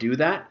want to do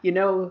that,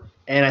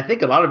 and I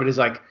think a lot of it is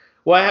like,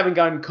 well, I haven't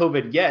gotten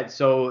COVID yet,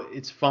 so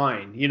it's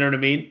fine. You know what I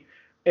mean?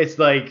 It's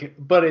like,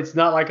 but it's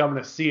not like I'm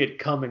gonna see it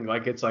coming.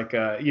 Like it's like,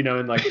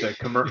 in like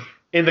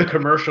in the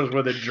commercials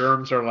where the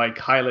germs are like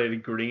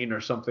highlighted green or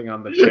something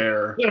on the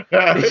chair. You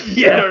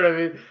know what I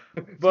mean?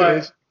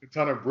 But a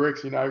ton of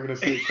bricks, you're not gonna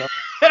see it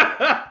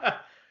coming.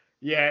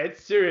 Yeah,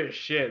 it's serious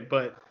shit.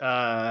 But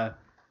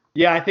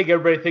yeah, I think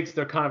everybody thinks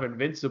they're kind of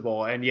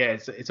invincible, and yeah,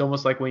 it's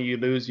almost like when you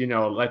lose,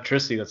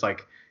 electricity. That's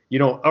like,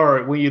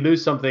 or when you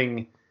lose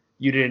something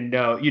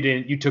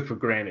you took for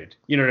granted.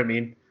 You know what I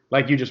mean?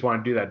 Like you just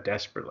want to do that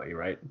desperately,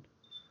 right?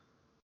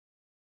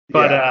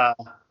 But Yeah.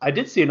 I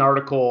did see an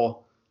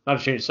article, not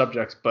to change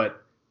subjects,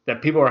 but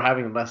that people are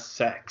having less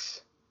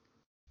sex,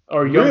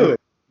 or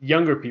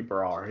younger people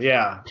are.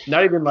 Yeah,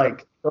 not even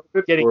like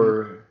getting.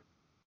 Or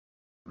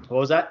What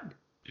was that?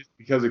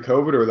 because of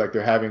COVID, or like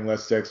they're having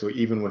less sex, or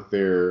even with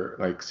their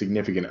like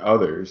significant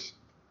others.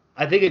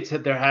 I think it's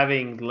that they're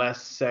having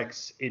less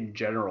sex in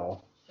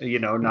general.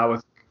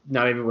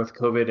 Not even with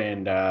COVID,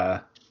 and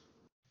I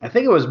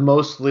think it was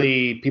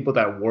mostly people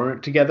that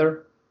weren't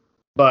together.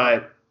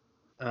 But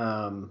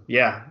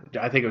yeah,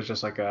 I think it was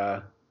just like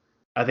I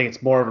think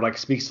it's more of like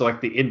speaks to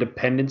like the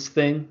independence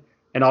thing,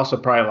 and also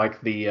probably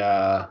like the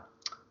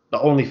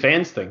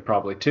OnlyFans thing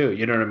probably too.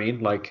 You know what I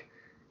mean? Like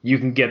you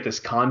can get this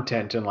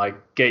content and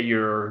like get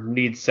your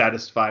needs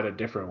satisfied a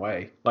different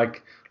way.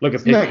 Like look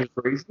at pictures. Isn't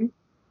that crazy?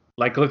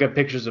 Like look at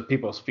pictures of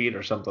people's feet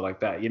or something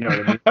like that. You know what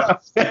I mean?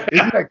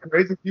 Isn't that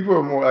crazy? People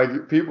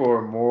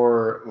are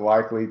more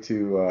likely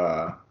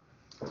to,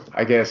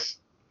 I guess,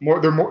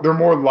 they're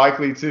more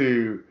likely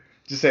to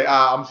just say,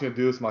 I'm just gonna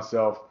do this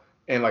myself,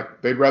 and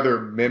like they'd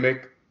rather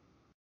mimic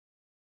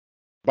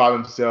by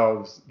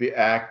themselves the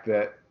act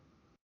that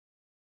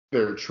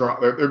they're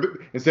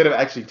instead of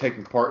actually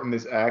taking part in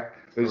this act.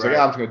 They're just like,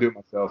 I'm just gonna do it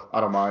myself. I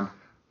don't mind.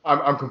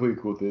 I'm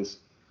completely cool with this.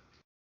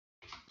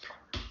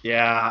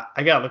 Yeah,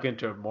 I gotta look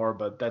into it more,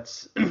 but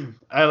that's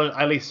I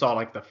at least saw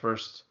like the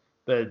first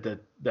the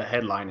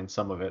headline in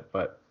some of it,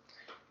 but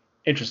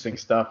interesting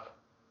stuff.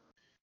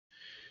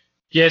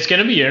 Yeah, it's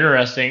going to be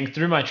interesting.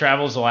 Through my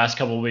travels the last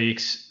couple of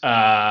weeks,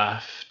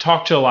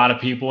 talked to a lot of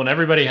people, and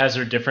everybody has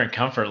their different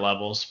comfort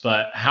levels.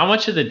 But how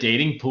much of the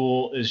dating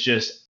pool is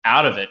just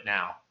out of it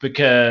now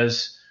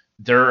because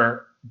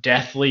they're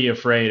deathly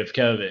afraid of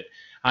COVID?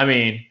 I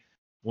mean,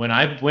 when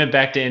I went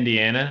back to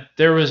Indiana,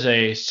 there was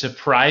a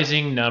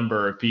surprising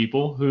number of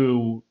people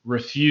who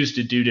refused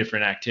to do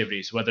different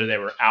activities, whether they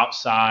were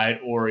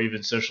outside or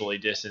even socially Are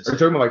you distancing.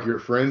 talking about like your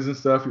friends and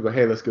stuff? You're like,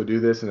 hey, let's go do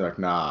this, and they're like,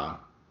 nah.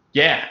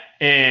 Yeah,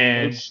 Oh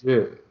and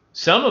shit.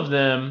 some of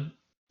them,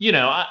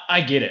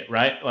 I get it,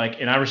 right?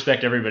 Like, and I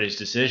respect everybody's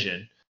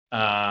decision.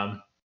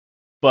 Um,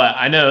 but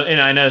I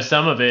know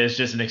some of it is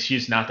just an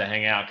excuse not to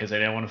hang out because they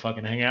didn't want to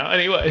fucking hang out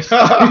anyways.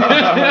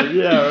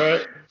 Yeah,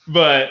 right.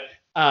 But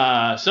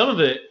some of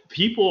it,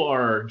 people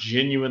are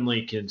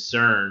genuinely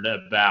concerned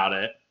about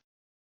it.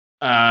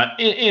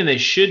 And they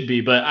should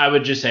be, but I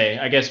would just say,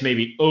 I guess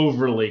maybe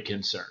overly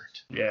concerned.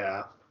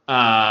 Yeah.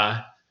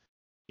 Uh,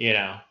 you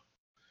know,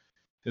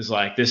 is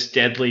like this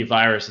deadly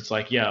virus. It's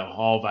like, yo,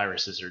 all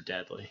viruses are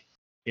deadly,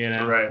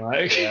 Right.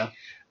 like, Yeah.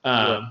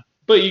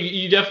 but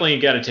you definitely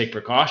got to take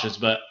precautions.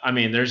 But I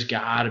mean, there's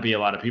got to be a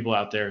lot of people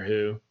out there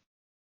who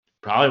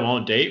probably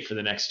won't date for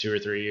the next 2 or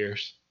 3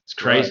 years. It's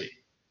crazy. Right.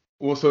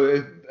 Well,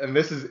 so and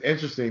this is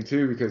interesting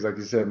too because, like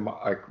you said,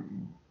 like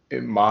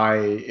in my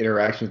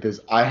interaction with this,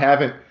 I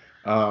haven't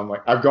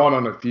like I've gone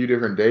on a few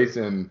different dates,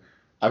 and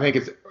I think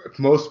it's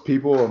most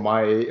people of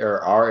my age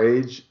or our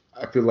age.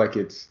 I feel like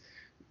it's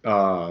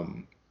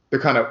they're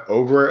kind of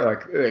over it.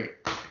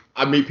 Like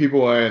I meet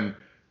people and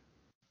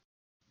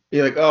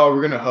you're like, oh,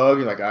 we're gonna hug,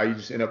 and like, oh, you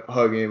just end up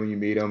hugging when you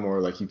meet them, or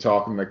like you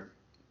talk, and like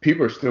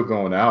people are still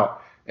going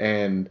out,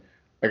 and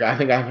like I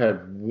think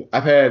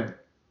I've had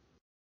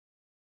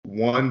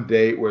one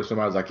date where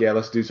somebody was like, yeah,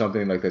 let's do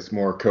something like that's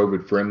more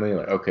COVID friendly.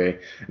 Like, okay.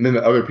 And then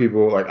the other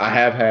people, like, I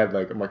have had,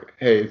 like, I'm like,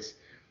 hey,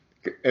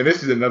 and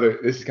this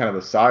is kind of a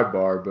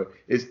sidebar, but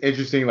it's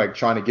interesting, like,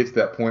 trying to get to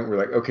that point where,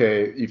 like,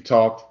 okay, you've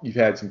talked, you've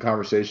had some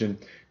conversation.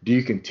 Do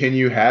you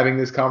continue having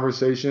this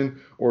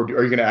conversation, or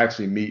are you going to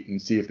actually meet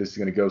and see if this is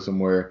going to go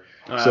somewhere?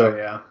 So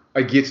Yeah.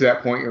 I get to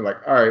that point, you're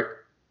like, all right,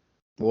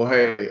 well,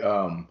 hey,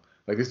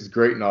 like this is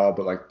great and all,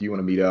 but like, do you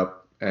want to meet up?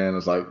 And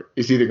it's like,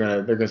 they're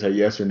gonna say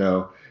yes or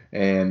no.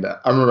 And I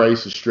remember I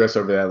used to stress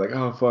over that, like,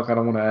 oh fuck, I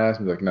don't want to ask.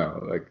 And like,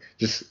 no, like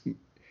just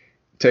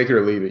take it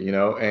or leave it,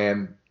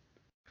 And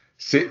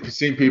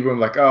seeing people, I'm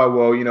like, oh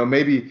well,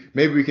 maybe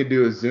we could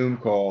do a Zoom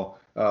call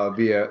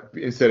via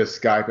instead of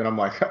Skype. And I'm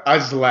like, I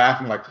just laugh.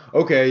 I'm like,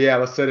 okay, yeah,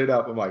 let's set it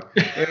up. I'm like,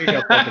 we ain't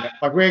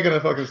gonna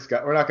fucking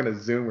Skype. We're not gonna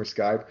Zoom or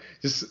Skype.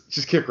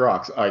 Just kick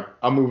rocks. Like,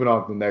 I'm moving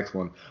on to the next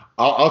one.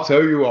 I'll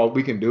tell you all.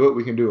 We can do it.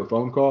 We can do a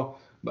phone call.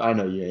 But I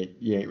know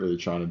you ain't really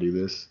trying to do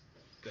this.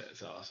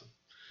 That's awesome.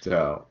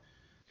 So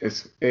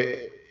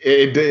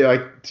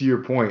like to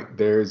your point,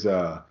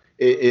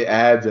 it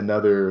adds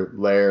another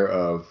layer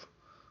of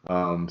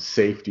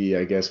safety,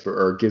 I guess,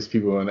 or gives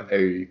people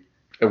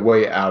a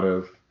way out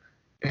of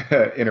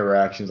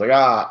interactions. Like,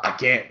 I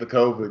can't, the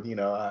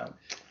COVID.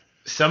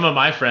 Some of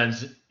my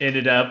friends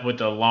ended up with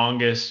the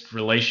longest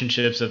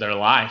relationships of their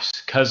lives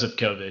because of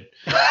COVID.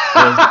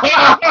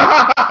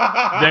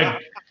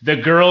 The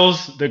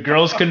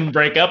girls couldn't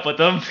break up with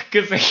them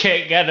because they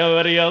can't got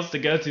nobody else to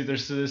go to. They're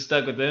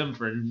stuck with them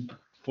for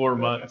 4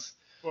 months.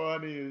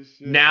 Funny as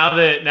shit. Now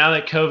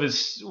that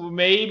COVID's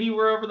maybe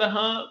we're over the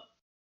hump,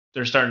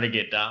 they're starting to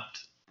get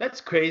dumped. That's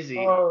crazy.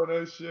 Oh,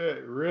 no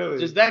shit. Really?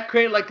 Does that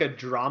create like a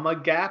drama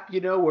gap,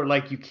 where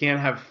like you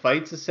can't have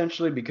fights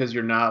essentially because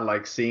you're not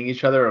like seeing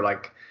each other, or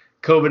like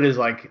COVID is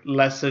like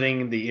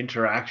lessening the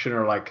interaction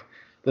or like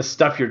the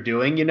stuff you're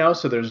doing,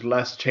 so there's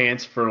less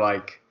chance for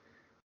like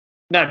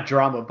not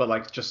drama, but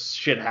like just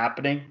shit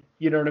happening.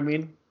 You know what I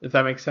mean? If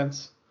that makes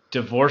sense.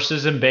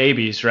 Divorces and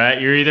babies,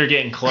 right? You're either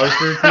getting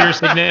closer to your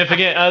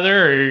significant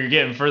other or you're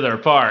getting further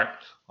apart.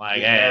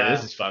 Like, hey,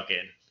 this is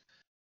fucking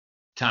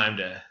time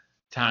to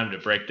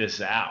break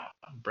this out.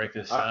 Break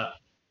this up.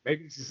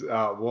 Maybe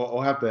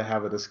we'll have to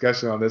have a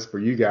discussion on this for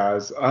you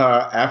guys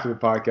after the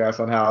podcast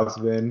on how it's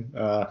been.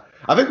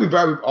 I think we've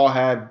all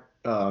had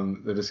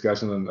the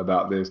discussion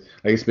about this.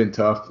 Like, it's been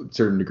tough to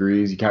certain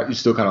degrees. You're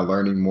still kind of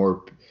learning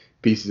more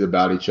pieces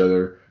about each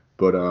other,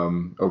 but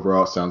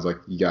overall, it sounds like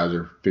you guys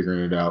are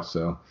figuring it out.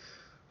 So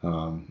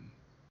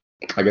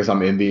I guess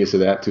I'm envious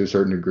of that to a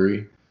certain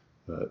degree.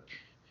 But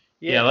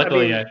yeah,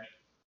 luckily,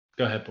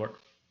 go ahead, Port.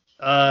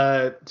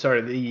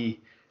 Sorry,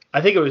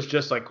 I think it was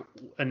just like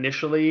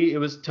initially it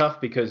was tough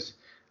because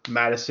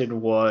Madison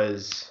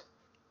was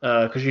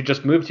because she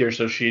just moved here,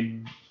 so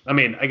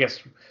I guess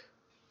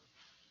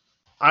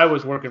I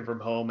was working from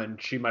home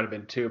and she might have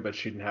been too, but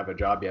she didn't have a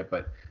job yet.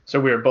 But so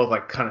we were both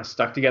like kind of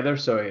stuck together.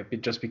 So it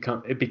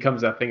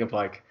becomes that thing of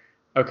like,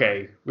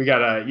 okay, we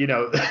gotta,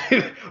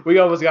 we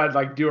almost gotta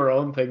like do our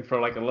own thing for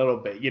like a little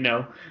bit,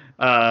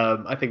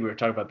 I think we were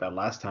talking about that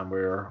last time we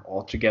were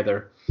all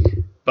together.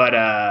 But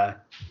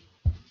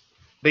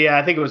yeah,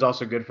 I think it was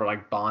also good for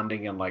like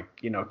bonding and like,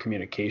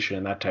 communication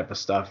and that type of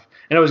stuff.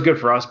 And it was good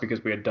for us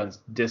because we had done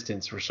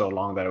distance for so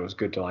long that it was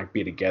good to like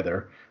be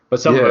together.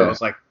 But some of it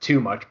was like too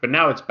much. But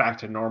now it's back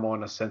to normal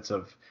in a sense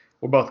of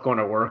we're both going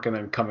to work and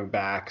then coming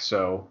back.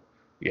 So,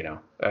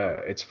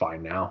 it's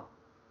fine now.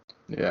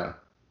 Yeah.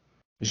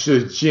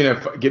 Should she end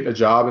up getting a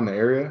job in the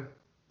area?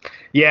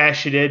 Yeah,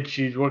 she did.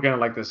 She's working at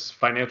like this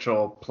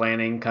financial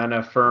planning kind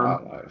of firm.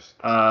 Oh, nice.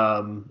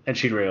 And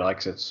she really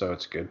likes it, so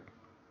it's good.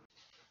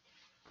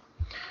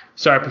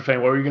 Sorry,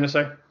 Profane, what were you going to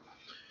say?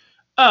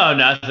 Oh,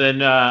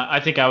 nothing. I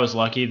think I was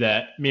lucky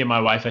that me and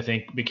my wife, I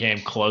think, became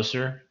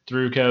closer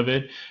through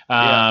COVID.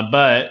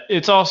 But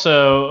it's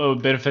also a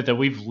benefit that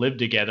we've lived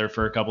together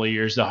for a couple of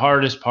years. The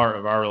hardest part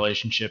of our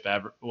relationship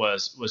ever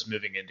was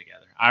moving in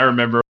together. I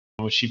remember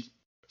when she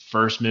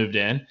first moved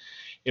in,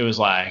 it was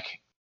like,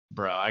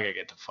 bro, I gotta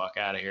get the fuck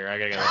out of here. I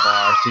gotta go to the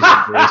bar, see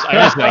some brews. I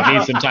just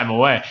need some time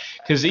away.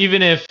 Because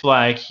even if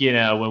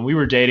when we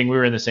were dating, we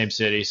were in the same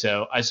city,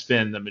 so I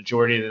spend the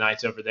majority of the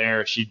nights over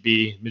there. She'd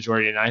be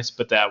majority of the nights,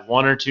 but that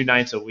 1 or 2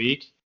 nights a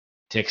week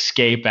to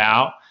escape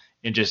out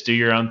and just do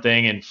your own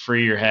thing and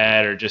free your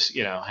head, or just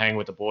hang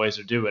with the boys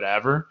or do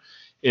whatever,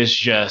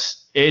 it's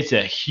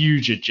a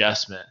huge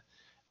adjustment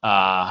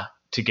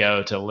to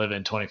go to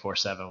living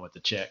 24/7 with the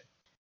chick.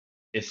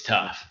 It's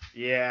tough.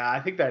 Yeah, I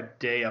think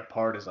that day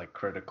apart is like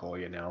critical,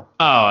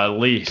 Oh, at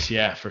least,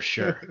 yeah, for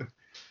sure.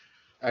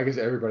 I guess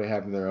everybody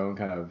having their own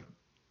kind of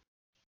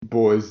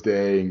boys'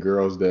 day and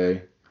girls'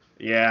 day.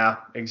 Yeah,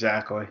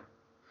 exactly.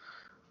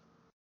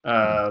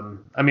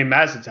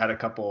 Madison's had a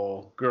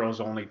couple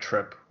girls-only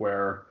trip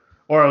where,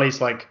 or at least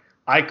like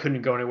I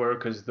couldn't go anywhere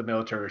because the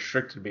military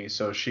restricted me,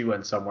 so she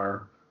went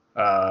somewhere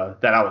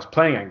that I was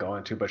planning on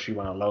going to, but she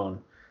went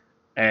alone,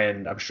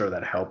 and I'm sure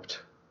that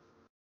helped.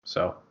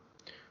 So.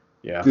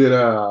 Yeah.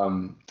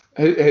 So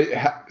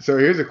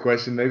here's a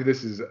question. Maybe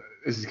this is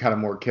kind of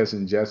more Kiss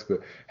and Jess,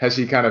 but has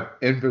she kind of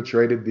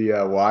infiltrated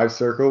the wives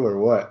circle or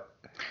what?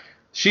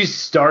 She's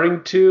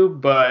starting to,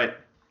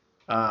 but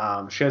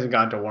she hasn't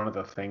gotten to one of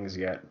the things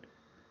yet.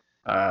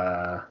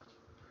 Yeah,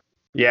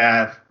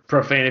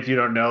 Profane. If you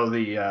don't know,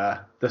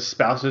 the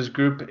spouses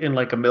group in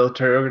like a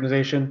military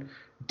organization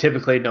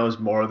typically knows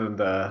more than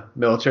the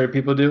military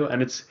people do,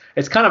 and it's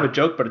kind of a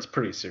joke, but it's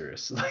pretty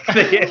serious.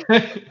 Like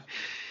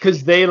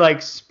because they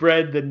like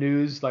spread the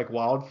news like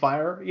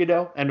wildfire,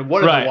 and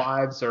one of the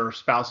wives or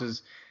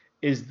spouses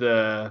is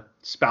the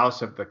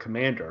spouse of the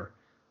commander,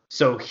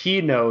 so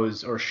he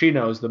knows or she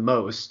knows the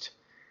most,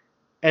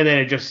 and then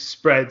it just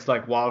spreads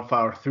like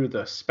wildfire through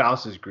the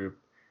spouses group.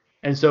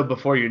 And so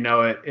before you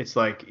know it, it's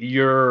like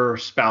your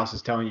spouse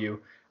is telling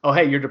you, oh,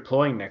 hey, you're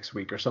deploying next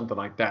week or something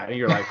like that. And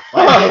you're like,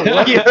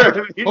 what? You know what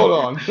I mean? Hold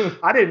on.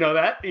 I didn't know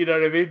that. You know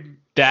what I mean?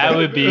 That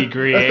would be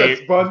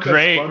great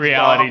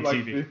reality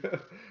TV.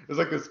 It's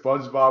like the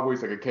SpongeBob where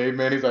he's like a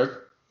caveman. He's like,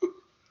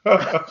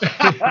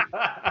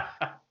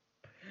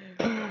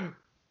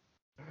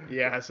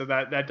 yeah. So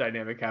that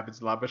dynamic happens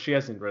a lot, but she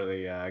hasn't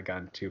really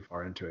gotten too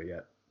far into it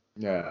yet.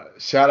 Yeah.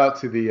 Shout out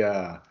to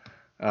the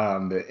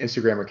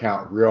Instagram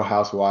account Real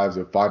Housewives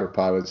of Fighter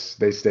Pilots.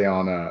 They stay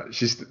on.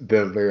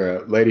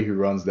 The lady who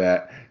runs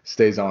that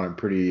stays on it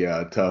pretty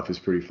tough. It's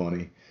pretty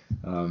funny.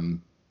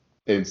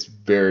 It's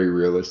very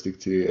realistic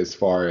too, as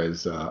far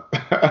as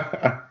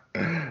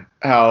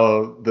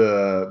how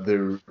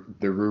the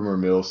rumor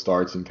mill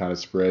starts and kind of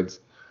spreads.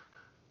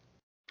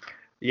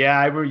 Yeah,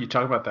 I remember you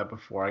talking about that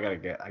before. I gotta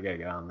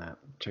get on that.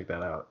 Check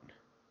that out.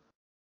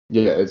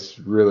 Yeah, it's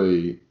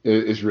really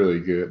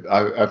good.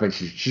 I think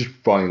she's a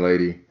funny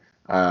lady.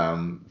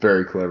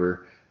 Very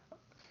clever.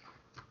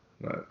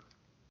 But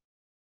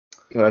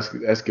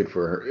that's good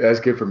for her. That's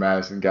good for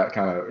Madison. Got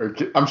kind of.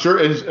 I'm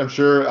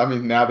sure. I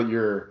mean, now that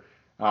you're,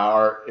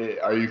 are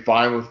you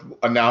fine with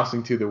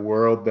announcing to the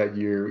world that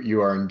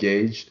you are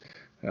engaged?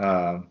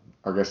 I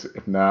guess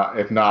if not,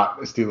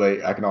 it's too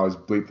late. I can always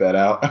bleep that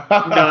out.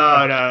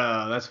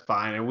 No, that's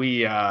fine. And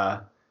we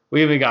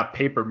even got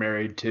paper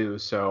married too.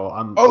 So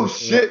I'm. Oh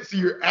shit! So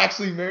you're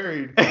actually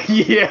married?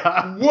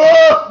 Yeah.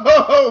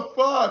 Whoa!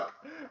 Fuck!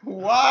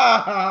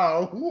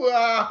 Wow!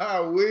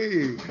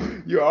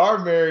 You are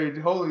married.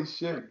 Holy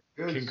shit!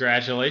 Good.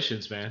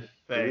 Congratulations, man.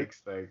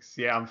 Thanks.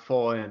 Yeah, I'm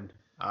full in.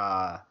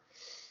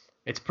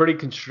 It's pretty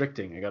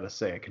constricting, I gotta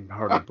say. I can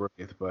hardly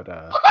breathe, but.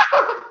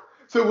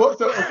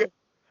 Okay.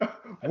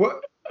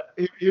 What?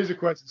 Here's a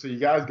question. So you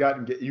guys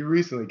you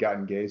recently got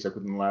engaged, like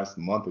within the last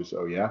month or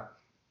so, yeah?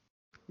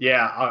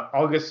 Yeah,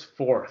 August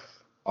 4th.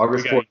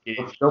 August 4th.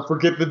 Don't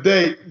forget the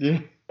date.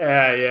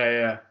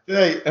 Yeah.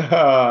 Date.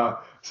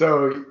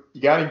 So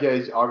you got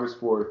engaged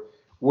August 4th.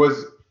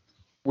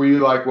 Were you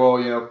like,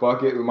 well,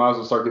 fuck it, we might as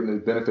well start getting the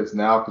benefits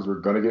now because we're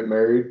gonna get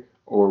married,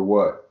 or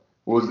what?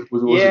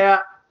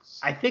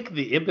 I think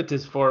the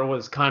impetus for it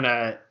was kind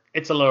of.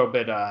 It's a little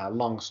bit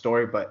long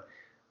story, but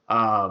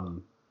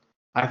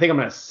I think I'm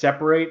gonna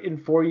separate in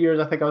 4 years.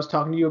 I think I was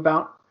talking to you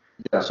about.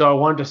 Yeah. So I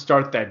wanted to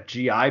start that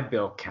GI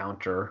Bill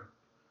counter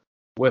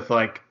with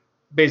like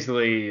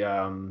basically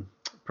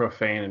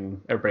Profane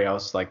and everybody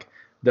else, like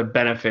the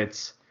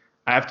benefits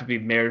I have to be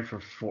married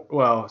for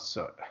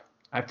so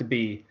I have to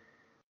be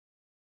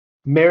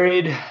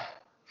married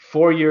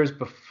 4 years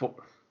before.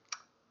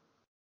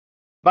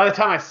 By the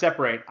time I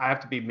separate, I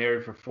have to be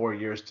married for 4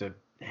 years to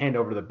hand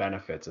over the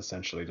benefits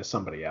essentially to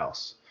somebody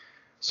else.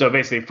 So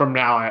basically, from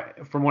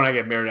when I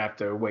get married, I have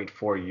to wait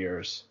 4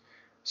 years.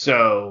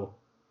 So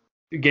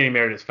getting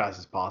married as fast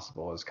as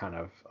possible is kind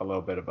of a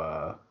little bit of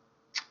a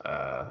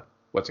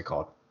what's it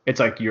called? It's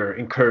like you're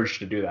encouraged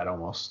to do that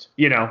almost,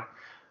 you know.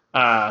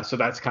 So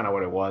that's kind of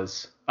what it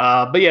was.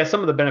 But yeah,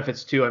 some of the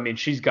benefits too. I mean,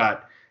 she's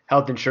got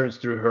health insurance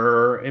through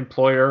her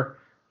employer,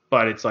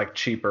 but it's like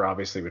cheaper,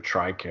 obviously, with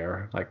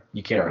TRICARE. Like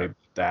you can't really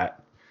beat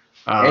that.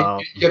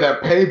 And you get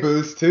that pay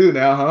boost too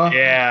now, huh?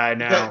 Yeah, I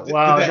know.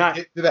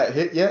 Did that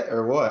hit yet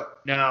or what?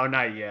 No,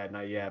 not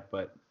yet.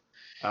 But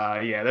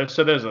yeah, there's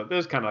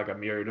kind of like a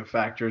myriad of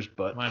factors.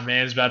 But My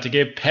man's about to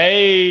get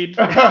paid,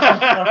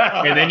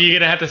 and then you're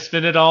gonna have to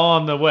spend it all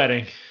on the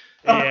wedding.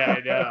 Yeah,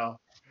 I know.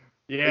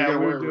 Yeah,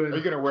 are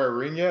you gonna wear a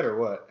ring yet or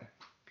what?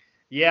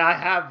 Yeah, I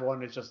have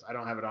one. It's just I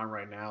don't have it on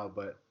right now.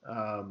 But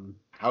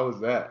how was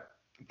that?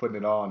 Putting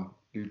it on?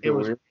 Do you feel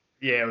weird?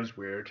 Yeah, it was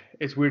weird.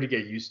 It's weird to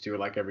get used to,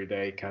 like every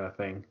day kind of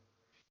thing.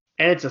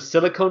 And it's a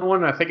silicone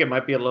one. I think it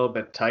might be a little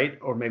bit tight,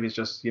 or maybe it's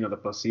just the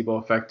placebo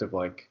effect of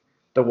like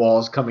the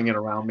walls coming in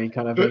around me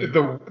kind of thing.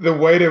 The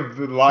weight of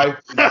the life,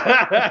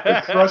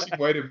 the crushing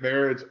weight of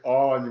marriage,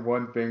 all on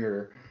one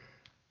finger.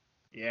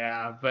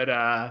 Yeah, but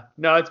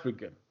no, it's been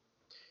good.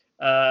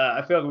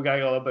 I feel like we gotta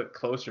get a little bit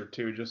closer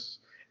too.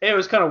 It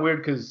was kind of weird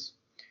because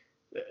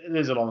it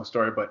is a long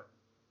story, but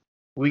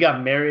we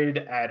got married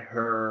at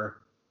her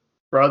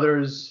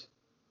brother's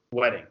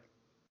wedding.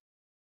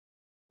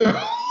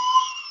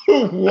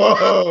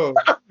 Whoa!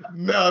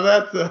 No,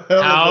 that's a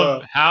hell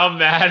of a... How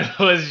mad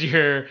was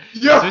your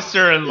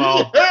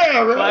sister-in-law?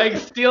 Yeah, right. Like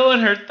stealing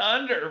her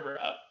thunder, bro.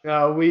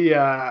 No,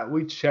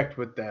 we checked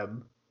with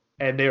them,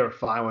 and they were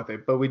fine with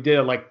it. But we did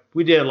it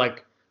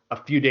like a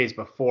few days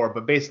before.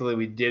 But basically,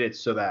 we did it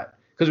so that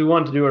because we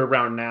wanted to do it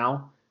around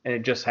now, and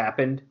it just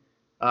happened.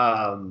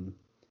 And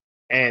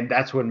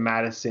that's when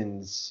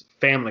Madison's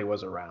family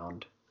was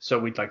around, so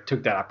we like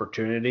took that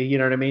opportunity. You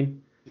know what I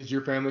mean? Did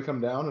your family come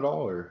down at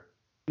all, or?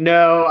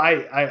 No,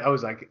 I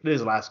was like, this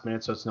is last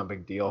minute, so it's no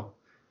big deal.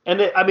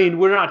 And I mean,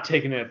 we're not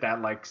taking it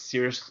that like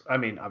serious. I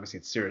mean, obviously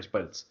it's serious,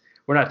 but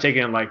we're not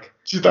taking it like.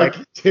 She's like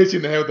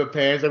hitching the head with the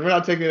pants. Like we're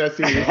not taking it that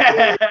serious.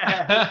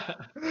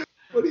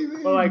 What do you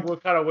mean? Well, like we're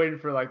kind of waiting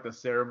for like the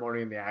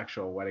ceremony and the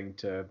actual wedding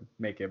to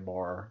make it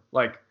more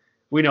like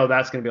we know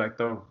that's gonna be like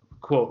the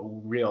quote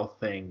real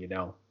thing, you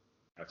know.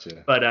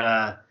 Gotcha. But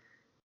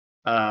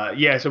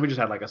yeah, so we just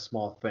had like a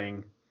small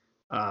thing.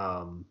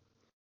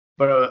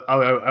 But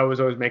I was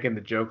always making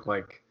the joke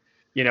like,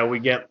 we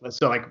get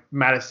so like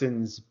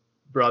Madison's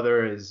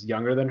brother is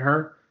younger than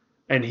her,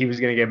 and he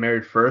was gonna get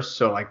married first,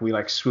 so like we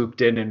like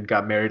swooped in and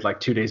got married like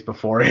 2 days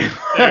before him.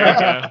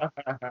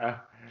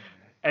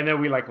 And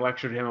then we like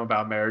lectured him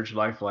about marriage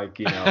life, like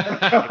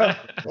well,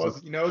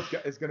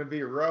 it's gonna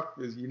be rough.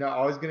 Is you're not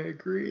always gonna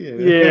agree.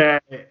 Yeah,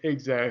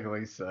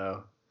 exactly.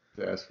 So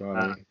that's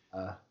funny.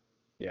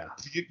 Yeah.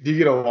 Do you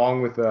get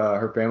along with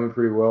her family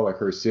pretty well, like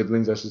her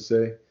siblings, I should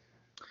say?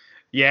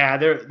 Yeah,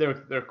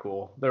 they're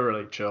cool. They're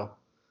really chill.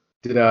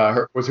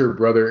 Was her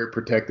brother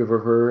protective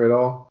of her at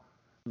all?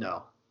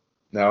 No.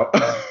 No.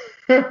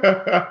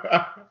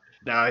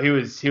 No, he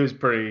was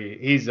pretty.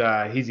 He's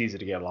easy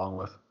to get along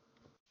with.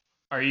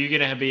 Are you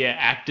gonna be an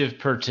active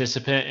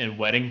participant in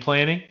wedding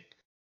planning?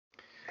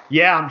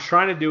 Yeah, I'm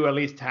trying to do at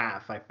least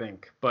half, I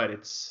think, but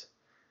it's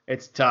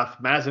tough.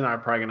 Madison and I are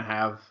probably gonna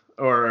have,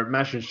 or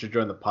Madison should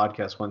join the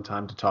podcast one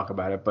time to talk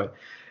about it, but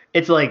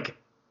it's like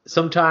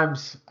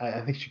sometimes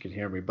I think she can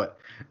hear me, but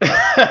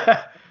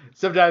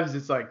sometimes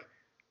it's like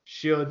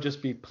she'll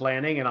just be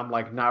planning and I'm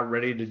like not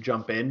ready to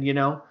jump in,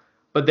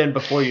 But then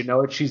before you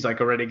know it, she's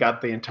like already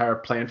got the entire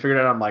plan figured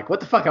out. I'm like, what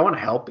the fuck? I want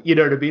to help. You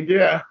know what I mean?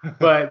 Yeah.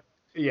 But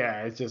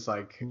yeah, it's just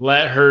like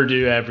let her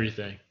do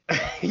everything.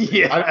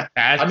 Yeah.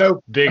 That's a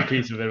big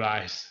piece of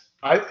advice.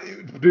 I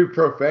do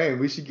Profane.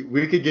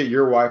 We could get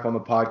your wife on the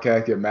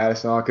podcast, get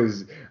Madison on,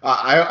 because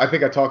I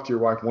think I talked to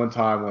your wife one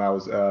time when I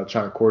was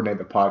trying to coordinate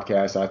the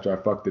podcast after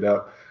I fucked it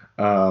up,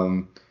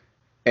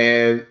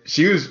 and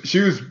she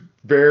was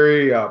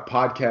very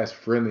podcast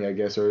friendly, I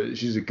guess, or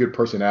she's a good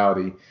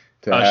personality.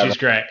 She's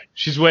great.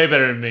 She's way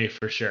better than me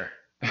for sure.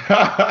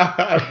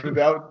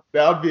 that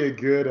would be a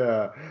good.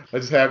 I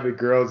just have the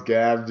girls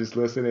gab, just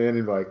listen in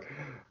and like.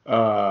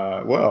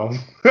 Well,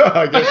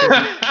 I guess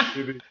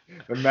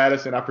the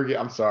Madison.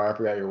 I'm sorry, I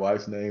forgot your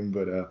wife's name,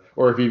 but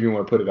or if you even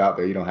want to put it out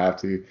there, you don't have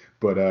to.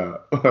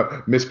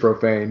 But Miss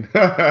Profane.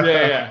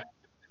 Yeah.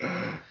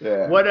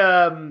 What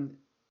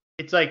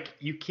it's like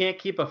you can't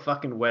keep a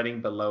fucking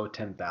wedding below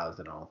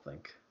 10,000. I don't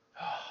think.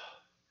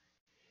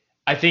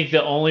 I think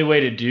the only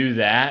way to do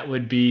that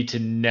would be to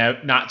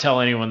not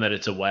tell anyone that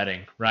it's a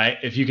wedding, right?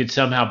 If you could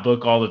somehow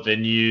book all the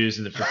venues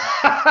and the.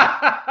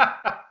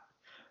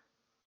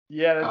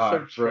 Yeah, that's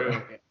so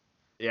true.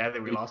 Yeah, I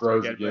think we lost her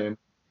again.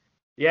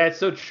 Yeah, it's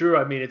so true.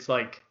 I mean, it's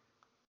like,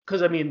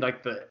 because I mean,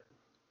 like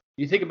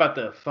You think about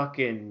the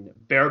fucking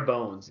bare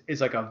bones.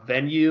 It's like a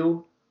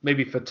venue,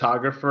 maybe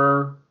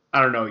photographer.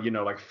 I don't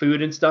know, like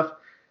food and stuff.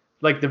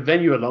 Like the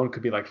venue alone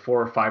could be like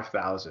 4 or 5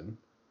 thousand.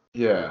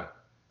 Yeah.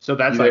 So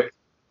that's You like,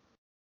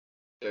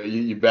 there?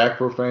 You back,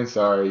 Profane?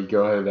 Sorry.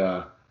 Go ahead.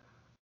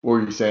 What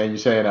were you saying? You're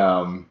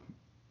saying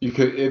you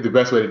could the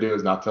best way to do it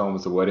is not tell them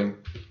it's a wedding.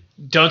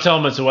 Don't tell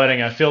them it's a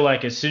wedding. I feel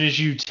like as soon as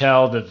you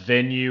tell the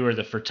venue or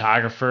the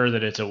photographer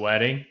that it's a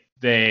wedding,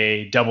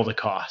 they double the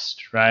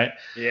cost, right?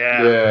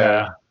 yeah.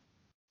 Yeah.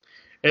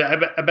 Yeah.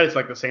 I bet it's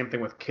like the same thing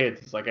with kids.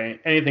 It's like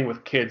anything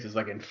with kids is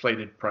like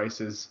inflated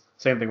prices.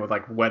 Same thing with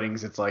like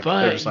weddings. It's like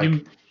But there's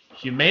like,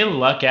 you may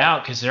luck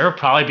out because there will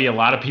probably be a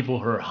lot of people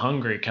who are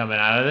hungry coming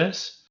out of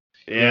this.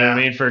 You know what I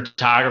yeah, mean?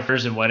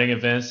 Photographers and wedding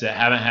events that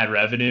haven't had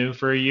revenue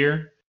for a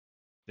year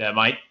that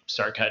might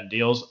start cutting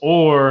deals,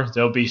 or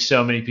there'll be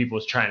so many people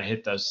trying to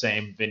hit those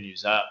same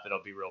venues up,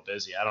 it'll be real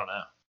busy. I don't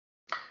know.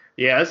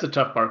 yeah, that's the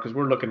tough part because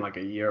we're looking like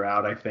a year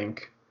out, I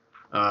think,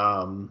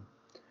 and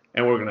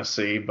we're gonna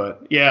see.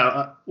 But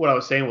yeah, what I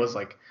was saying was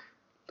like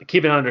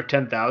keep it under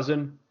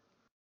 10,000.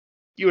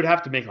 You would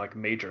have to make like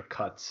major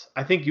cuts.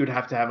 I think you would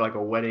have to have like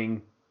a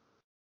wedding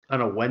on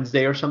a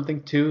Wednesday or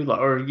something too,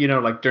 or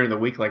like during the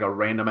week, like a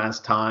random ass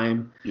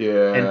time, and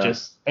Yeah.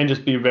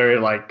 just be very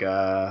like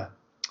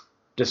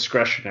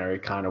discretionary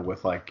kind of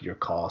with like your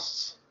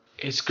costs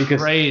It's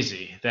because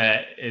crazy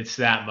that it's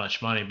that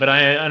much money, but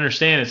I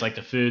understand it's like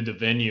the food, the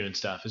venue, and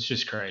stuff. It's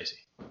just crazy.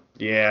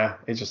 yeah,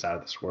 it's just out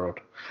of this world.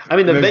 I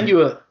mean, And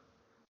there's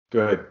go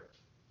ahead.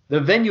 the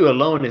venue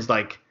alone is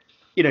like,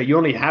 you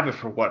only have it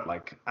for what,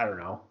 like, I don't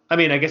know. I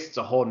mean, I guess it's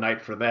a whole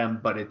night for them,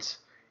 but it's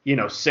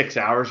 6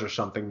 hours or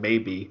something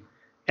maybe,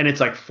 and it's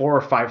like 4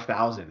 or 5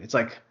 thousand. It's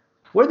like,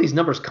 where are these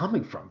numbers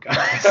coming from,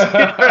 guys? You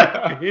know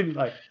what I mean?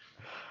 Like,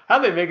 how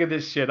they making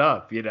this shit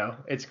up?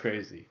 It's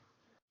crazy.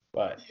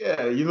 But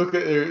Yeah, you're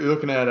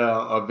looking at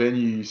a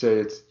venue. You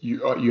say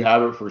you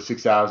have it for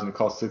 6 hours and it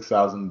costs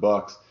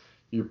 $6,000.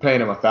 You're paying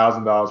them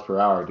 $1,000 per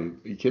hour,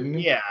 dude. Are you kidding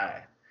me?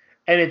 yeah,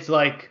 and it's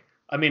like,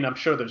 I mean, I'm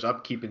sure there's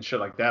upkeep and shit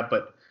like that,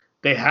 but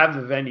they have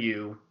the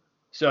venue.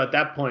 So at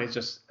that point, it's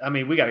just, I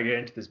mean, we got to get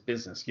into this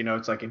business.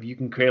 It's like if you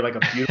can create like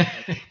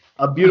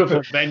a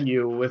beautiful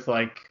venue with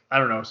like, I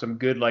don't know, some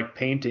good like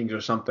paintings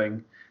or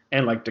something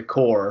and like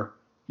decor,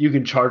 you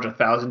can charge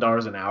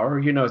 $1,000 an hour.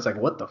 It's like,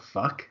 what the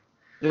fuck?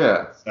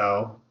 Yeah.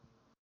 So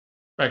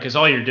Right, because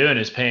all you're doing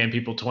is paying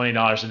people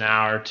 $20 an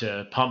hour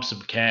to pump some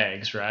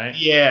kegs, right?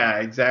 yeah,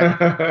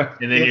 exactly.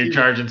 And then If you're you,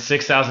 charging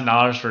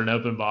 $6,000 for an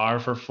open bar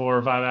for 4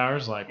 or 5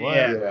 hours. Like what?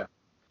 yeah, Yeah.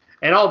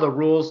 and all the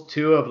rules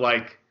too of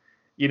like,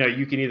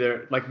 you can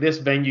either like this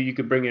venue you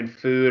could bring in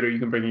food or you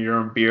can bring in your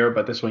own beer,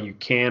 but this one you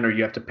can, or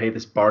you have to pay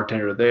this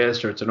bartender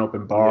this, or it's an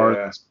open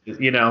bar.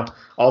 Yeah.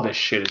 All this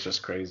shit is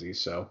just crazy.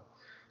 So,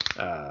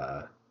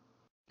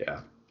 yeah.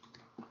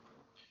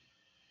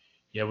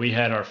 Yeah, we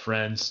had our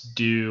friends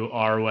do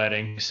our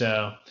wedding.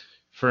 So,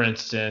 for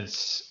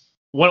instance,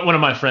 one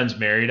of my friends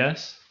married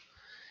us,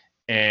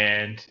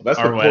 and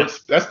our wedding.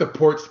 That's the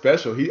port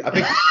special. I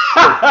think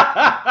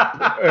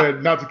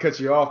not to cut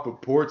you off,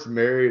 but Port's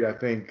married. I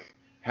think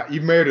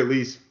you've married at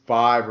least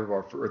five of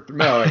our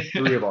no, like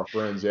three of our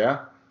friends.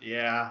 Yeah.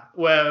 Yeah.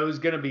 Well, it was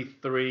gonna be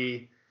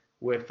 3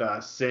 with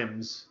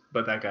Sims,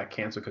 but that got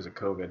canceled because of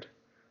COVID.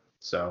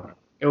 So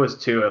it was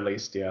 2 at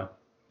least. Yeah.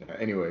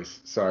 Anyways,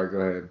 sorry. Go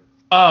ahead.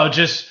 Oh,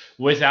 just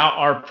without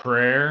our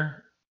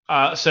prayer.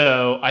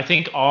 So I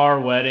think our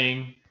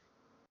wedding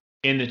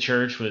in the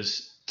church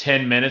was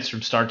 10 minutes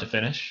from start to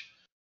finish.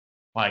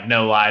 Like,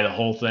 no lie, the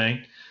whole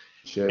thing.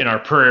 Shit. And our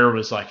prayer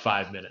was like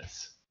 5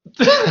 minutes.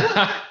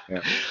 Yeah.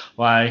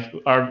 Like,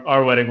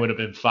 our wedding would have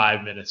been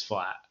 5 minutes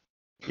flat.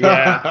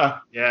 Yeah.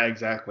 Yeah.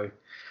 Exactly.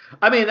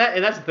 I mean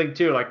that's the thing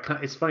too. Like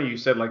it's funny you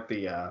said like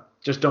the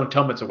just don't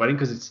tell them it's a wedding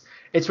because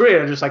it's really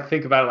I just like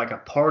think about it like a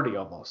party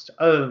almost,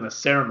 other than the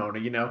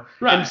ceremony. Right.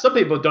 And some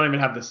people don't even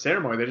have the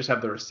ceremony; they just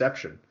have the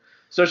reception.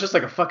 So it's just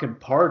like a fucking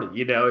party.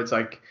 It's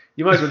like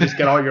you might as well just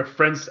get all your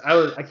friends.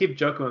 I keep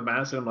joking with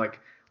Madison. I'm like,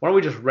 why don't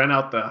we just rent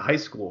out the high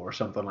school or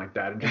something like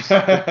that and just the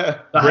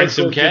high Bring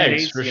school some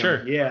kegs for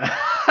gymnasium. sure.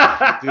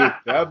 Yeah. Dude,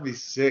 that would be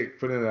sick.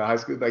 Put in a high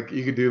school, like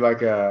you could do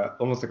like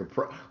almost like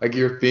like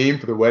your theme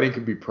for the wedding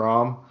could be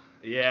prom.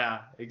 Yeah.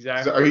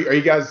 Exactly. So are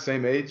you guys the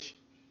same age?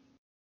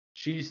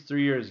 She's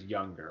 3 years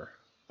younger.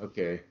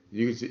 Okay,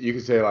 you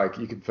could say like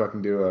you could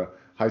fucking do a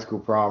high school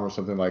prom or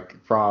something like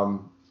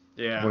prom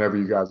Yeah. whenever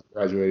you guys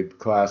graduated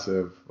class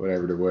of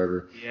whatever to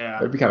whatever. Yeah.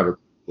 That'd be kind of a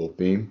cool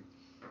theme.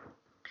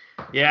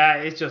 Yeah,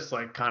 it's just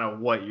like kind of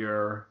what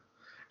you're,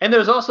 and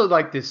there's also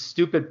like this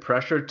stupid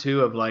pressure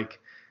too of like,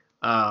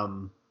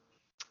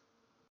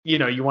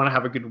 you want to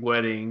have a good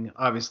wedding,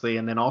 obviously,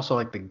 and then also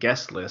like the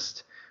guest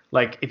list.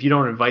 Like if you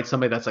don't invite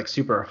somebody that's like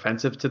super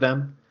offensive to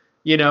them,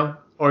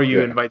 or you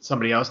Yeah. invite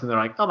somebody else and they're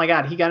like, oh my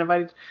God, he got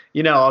invited,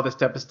 all this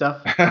type of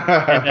stuff.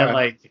 And then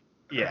like,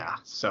 yeah,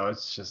 so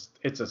it's just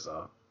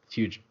a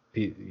huge,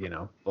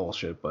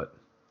 bullshit, but.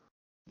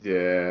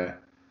 Yeah.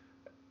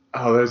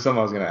 Oh, there's something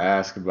I was gonna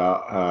ask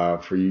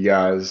about for you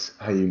guys,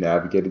 how you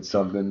navigated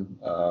something.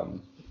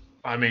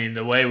 I mean,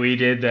 the way we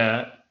did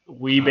that,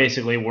 we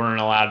basically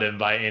weren't allowed to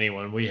invite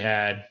anyone. We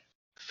had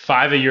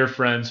 5 of your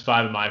friends,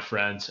 5 of my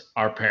friends,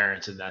 our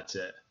parents, and that's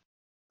it.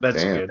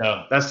 That's Damn. good.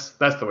 So,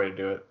 That's the way to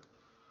do it.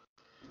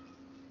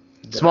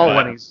 Small But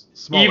weddings.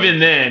 even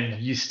then,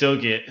 you still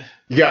get.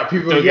 You got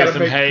people. Still You got get to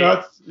some make hate.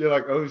 cuts. You're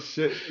like, oh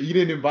shit, you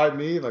didn't invite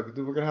me. Like,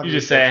 dude, we're gonna have. You a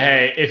just say,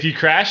 reception. hey, if you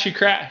crash, you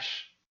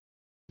crash.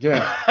 Yeah.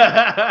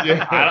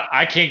 Yeah.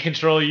 I can't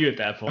control you at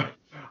that point.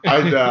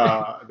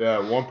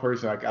 The one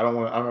person I don't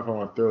know if I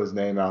want to throw his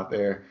name out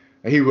there.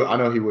 I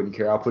know he wouldn't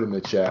care. I'll put it in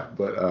the chat,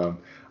 but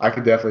I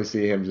could definitely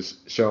see him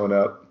just showing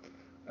up.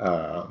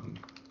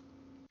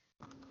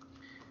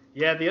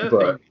 Yeah, the other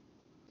But- thing.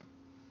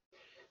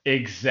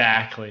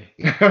 Exactly.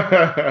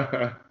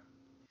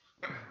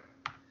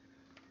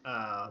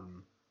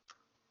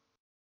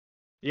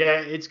 Yeah,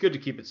 it's good to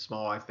keep it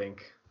small, I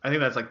think. I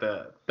think that's like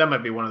that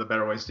might be one of the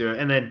better ways to do it.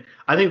 And then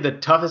I think the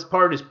toughest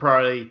part is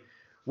probably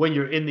when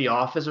you're in the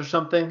office or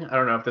something. I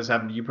don't know if this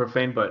happened to you,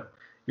 Profane, but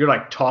you're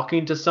like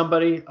talking to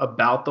somebody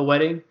about the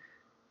wedding,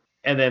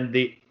 and then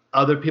the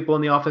other people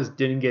in the office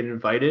didn't get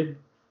invited.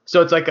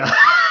 So it's like a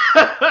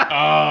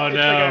Oh it's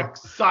no. like a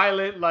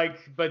silent,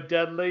 like, but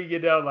deadly,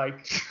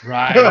 like.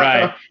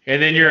 Right.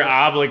 And then you're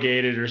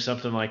obligated or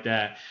something like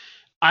that.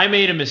 I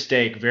made a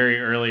mistake very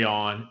early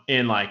on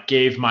and like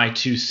gave my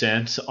 2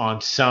 cents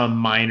on some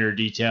minor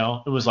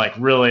detail. It was like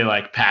really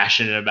like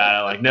passionate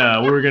about it. Like,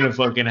 no, we're going to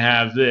fucking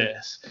have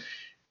this.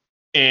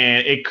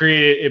 And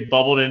it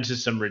bubbled into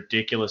some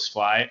ridiculous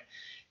fight.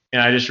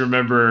 And I just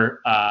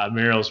remember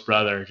Muriel's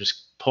brother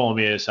just pulling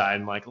me aside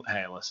and like,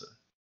 hey, listen,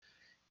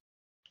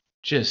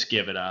 just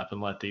give it up and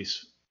let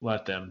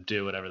them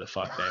do whatever the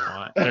fuck they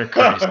want. They're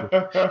crazy.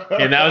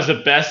 And that was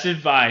the best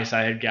advice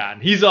I had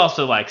gotten. He's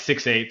also like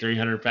 6'8",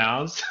 300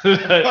 pounds.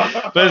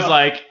 but it's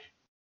like,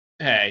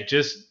 hey,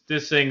 just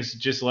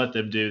let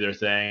them do their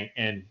thing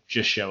and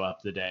just show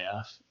up the day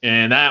of.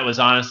 And that was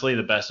honestly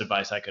the best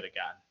advice I could have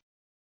gotten.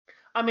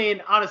 I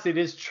mean, honestly, it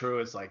is true.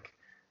 It's like,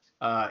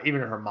 even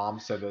her mom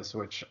said this,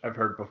 which I've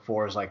heard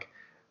before, is like,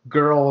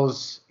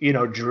 girls,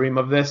 dream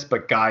of this,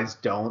 but guys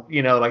don't,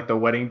 like the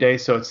wedding day.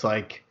 So it's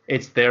like,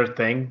 it's their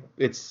thing.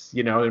 It's,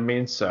 you know what I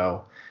mean?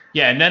 So.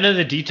 Yeah, none of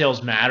the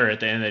details matter at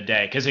the end of the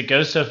day because it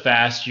goes so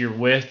fast. You're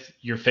with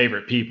your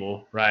favorite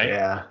people, right?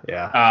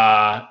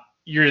 Yeah.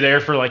 You're there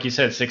for, like you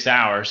said, 6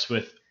 hours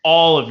with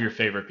all of your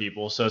favorite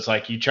people. So it's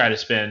like you try to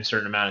spend a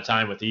certain amount of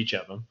time with each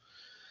of them.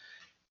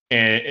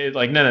 And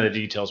like none of the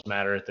details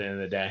matter at the end of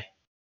the day.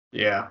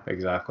 Yeah,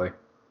 exactly.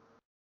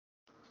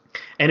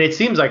 And it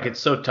seems like it's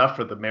so tough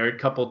for the married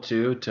couple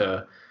too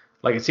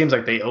like it seems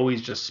like they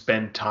always just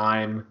spend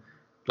time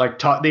like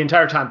the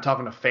entire time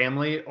talking to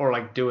family or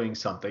like doing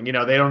something. They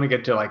don't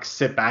get to like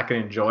sit back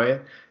and enjoy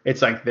it.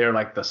 It's like they're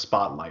like the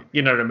spotlight.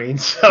 You know what I mean?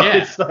 So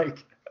It's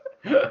like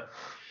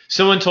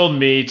someone told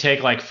me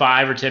take like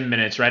 5 or 10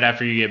 minutes right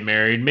after you get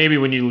married, maybe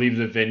when you leave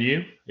the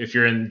venue, if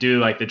you're do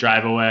like the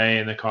drive away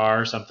in the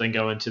car or something,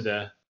 go into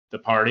the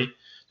party,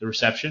 the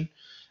reception,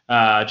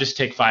 just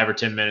take 5 or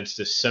 10 minutes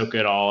to soak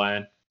it all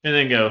in and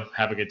then go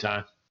have a good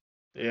time.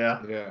 Yeah.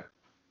 Yeah.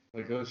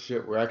 Like, oh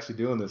shit, we're actually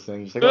doing this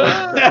thing. Just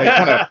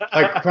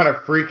like kind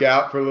of freak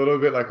out for a little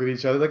bit, like with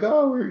each other, like,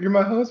 oh, you're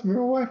my husband,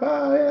 you're my wife.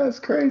 Oh yeah, it's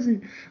crazy.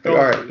 Like,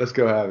 all right, let's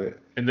go have it.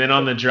 And then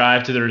on the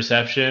drive to the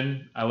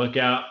reception, I look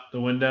out the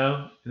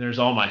window and there's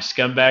all my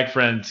scumbag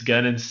friends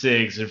gunning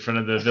cigs in front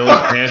of the village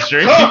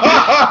pantry.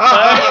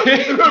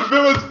 The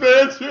village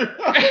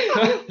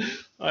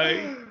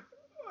pantry.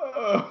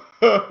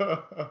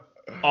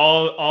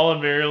 All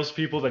of Mariel's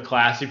people, the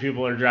classy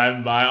people, are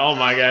driving by. Oh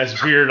my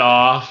gosh, beard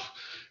off.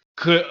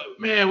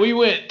 Man, we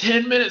went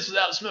 10 minutes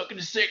without smoking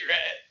a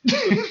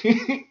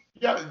cigarette.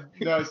 Yeah,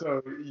 no.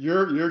 So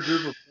your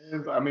group of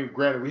friends. I mean,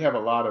 granted, we have a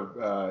lot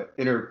of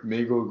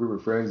intermingled group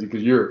of friends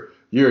because you're a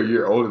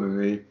year older than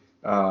me.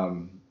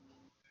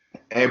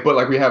 But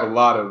like we have a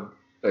lot of,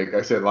 like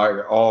I said, like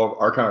all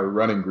our kind of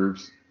running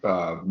groups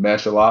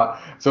mesh a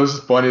lot. So it's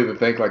just funny to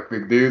think like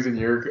the dudes in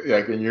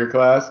your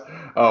class.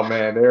 Oh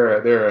man, they're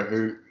a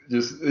hoot.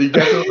 Just you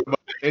got some of the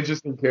most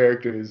interesting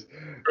characters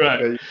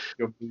that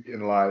you'll meet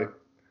in life.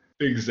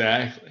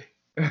 Exactly.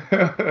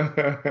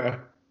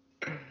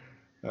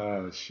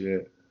 Oh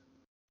shit.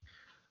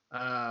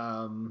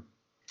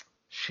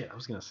 Shit, I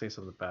was gonna say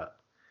something about.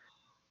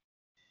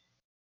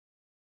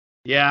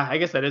 Yeah, I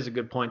guess that is a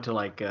good point to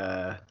like,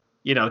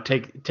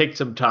 take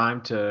some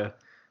time to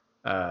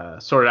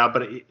sort it out.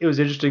 But it was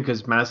interesting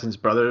because Madison's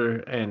brother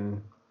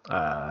and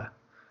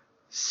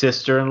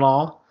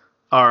sister-in-law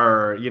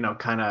are,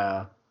 kind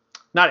of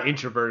not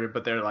introverted,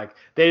 but they're like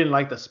they didn't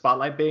like the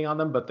spotlight being on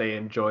them, but they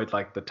enjoyed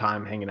like the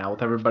time hanging out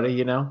with everybody.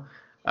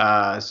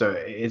 So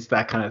it's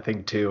that kind of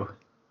thing too.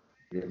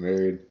 Get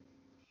married.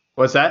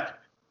 What's that?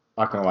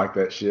 Not gonna like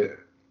that shit.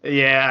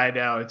 Yeah, I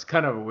know. It's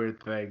kind of a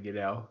weird thing,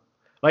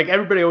 Like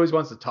everybody always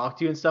wants to talk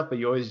to you and stuff, but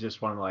you always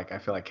just want to like, I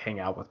feel like hang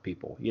out with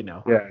people,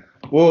 Yeah.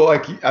 Well,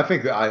 like I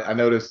think that I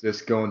noticed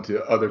this going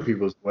to other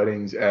people's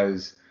weddings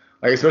as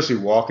like especially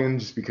walking,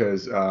 just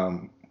because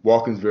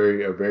Walken's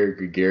a very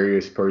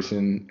gregarious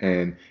person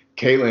and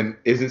Caitlin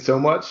isn't so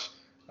much.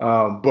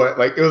 But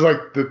like it was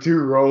like the two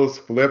roles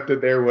flipped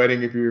at their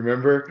wedding, if you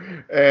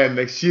remember, and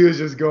like she was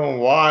just going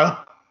wild.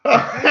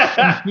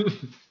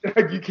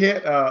 Like you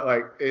can't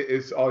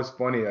it's always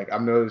funny. Like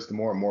I've noticed the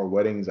more and more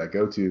weddings I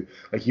go to,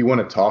 like you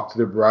want to talk to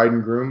the bride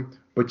and groom,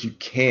 but you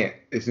can't.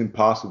 It's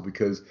impossible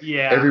because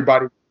Yeah.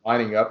 everybody's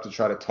lining up to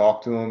try to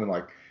talk to them and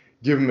like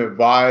give them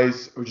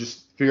advice or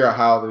just figure out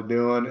how they're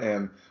doing,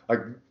 and like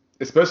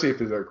especially if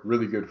they're like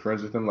really good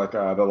friends with them. Like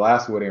the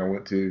last wedding I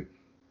went to,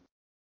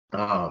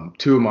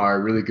 two of my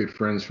really good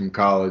friends from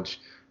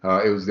college,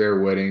 it was their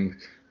wedding,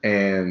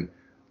 and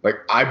like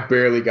I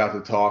barely got to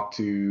talk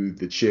to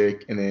the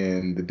chick, and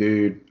then the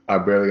dude, I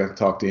barely got to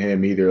talk to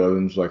him either. Of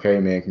them was like, "Hey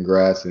man,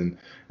 congrats," and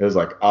it was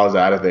like I was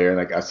out of there, and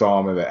like I saw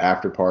him at the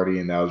after party,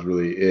 and that was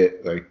really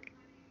it. Like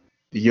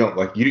you don't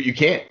like you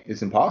can't.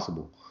 It's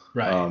impossible.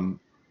 Right.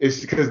 It's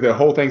because the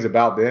whole thing's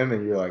about them,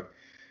 and you're like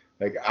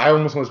I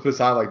almost want to put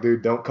aside like,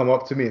 dude, don't come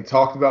up to me and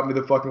talk about me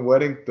at the fucking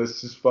wedding.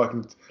 Let's just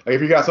fucking like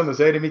if you got something to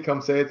say to me,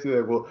 come say it to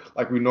me. Well,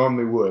 like we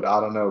normally would. I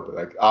don't know, but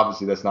like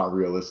obviously that's not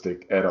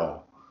realistic at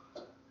all.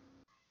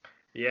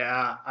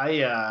 Yeah,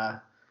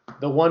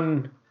 the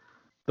one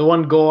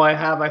goal I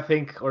have, I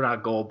think, or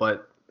not goal,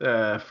 but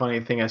funny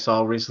thing I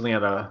saw recently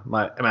at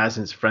my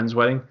Madison's friend's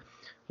wedding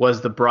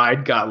was the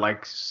bride got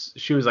like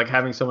she was like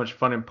having so much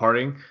fun and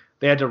partying,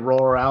 they had to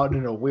roll her out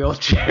in a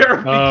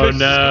wheelchair. Oh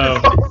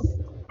no.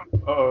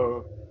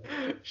 Oh,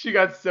 She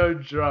got so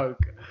drunk.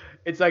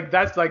 It's like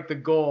that's like the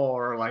goal,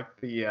 or like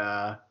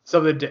the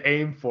something to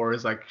aim for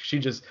is like she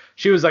was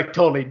like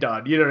totally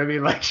done. You know what I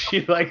mean? Like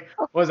she like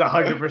was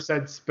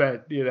 100%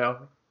 spent. You know?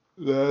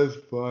 that's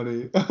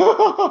funny.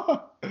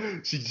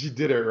 She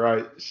did it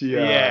right. She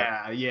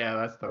Yeah,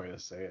 that's the way to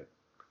say it.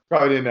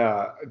 probably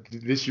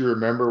didn't. Did she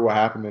remember what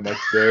happened the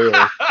next day? Or?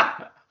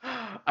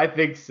 I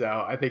think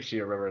so. I think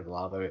she remembered a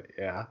lot of it.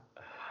 Yeah.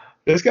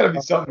 There's got to be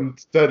something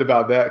said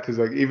about that because,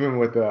 like, even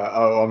with,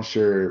 I'm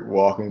sure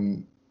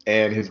Walken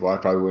and his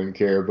wife probably wouldn't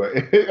care, but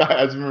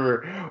I just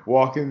remember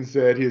Walken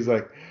said he's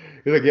like,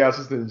 yeah, I was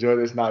just to enjoy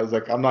this night. He's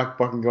like, I'm not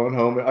fucking going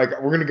home.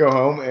 Like, we're gonna go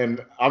home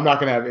and I'm not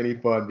gonna have any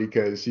fun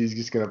because she's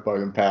just gonna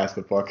fucking pass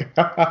the fuck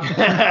out.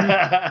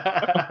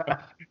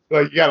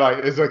 Like, you gotta like,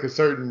 it's like a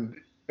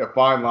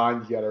fine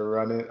line you gotta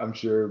run it. I'm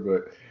sure,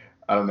 but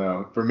I don't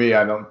know. For me,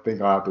 I don't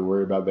think I'll have to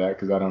worry about that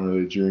because I don't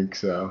really drink.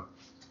 So,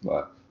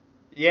 but.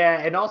 Yeah,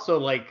 and also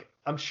like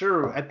I'm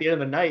sure at the end of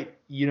the night,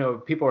 you know,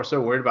 people are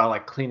so worried about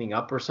like cleaning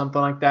up or something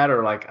like that,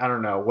 or like I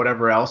don't know,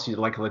 whatever else you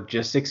like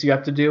logistics you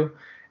have to do,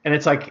 and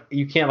it's like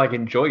you can't like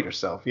enjoy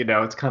yourself, you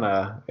know. It's kind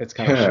of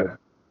shitty.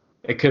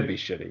 It could be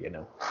shitty, you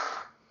know.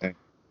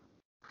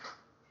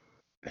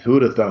 Who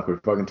would have thunk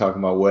we're fucking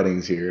talking about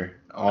weddings here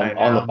on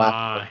the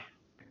My.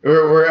 we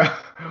I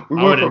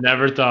would have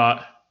never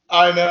thought.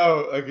 I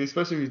know, like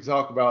especially when you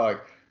talk about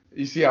like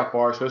you see how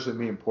far, especially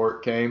me and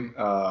Port came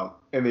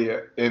in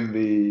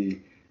the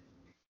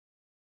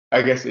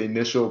I guess the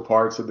initial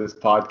parts of this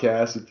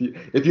podcast.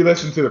 If you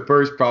listen to the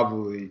first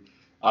probably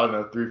I don't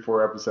know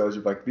 3-4 episodes,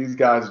 you're like these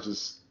guys are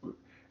just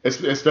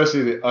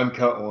especially the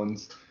uncut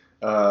ones.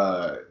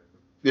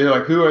 You're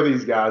like, who are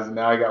these guys? And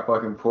now I got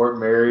fucking Port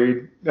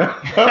married.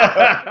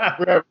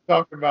 We're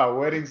talking about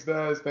wedding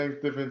stuff,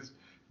 things,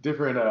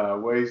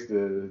 different ways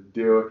to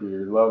deal with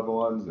your loved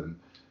ones, and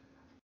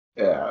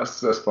yeah,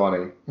 that's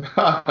funny.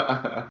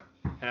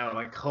 Yeah,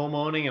 like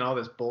homeowning and all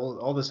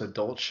this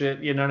adult shit.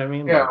 You know what I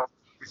mean? Yeah,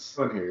 it's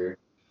fun here.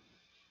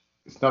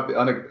 It's not the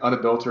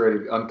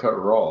unadulterated, uncut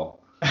raw.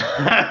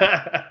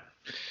 Yeah.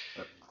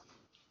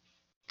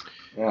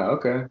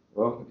 Okay.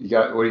 Well, you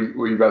got. Were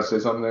you about to say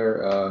something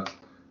there,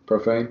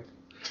 Profane?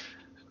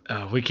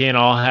 We can't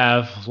all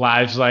have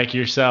lives like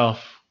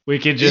yourself. We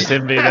could just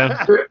envy them.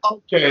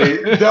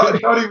 Okay.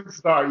 Don't even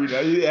start. You know,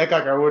 you act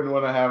like I wouldn't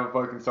want to have a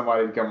fucking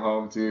somebody to come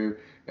home to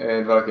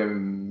and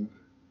fucking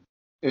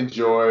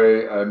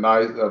enjoy a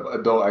night of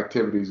adult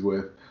activities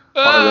with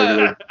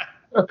on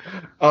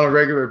a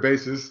regular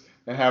basis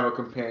and have a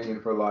companion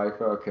for life.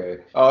 Okay.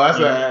 Oh, that's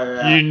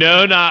You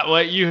know not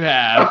what you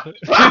have.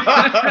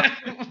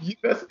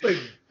 That's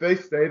they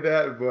say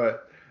that,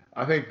 but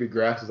I think the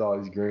grass is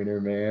always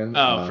greener, man.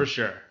 Oh, for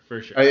sure.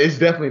 It's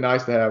definitely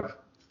nice to have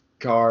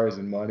cars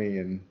and money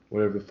and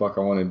whatever the fuck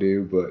I want to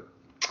do, but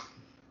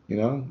you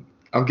know,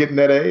 I'm getting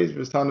that age.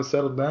 It's time to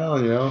settle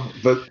down, you know.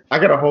 But I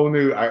got a whole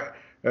new.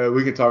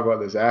 We can talk about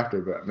this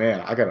after, but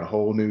man, I got a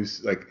whole new,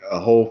 like a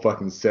whole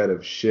fucking set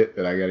of shit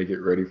that I got to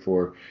get ready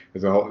for.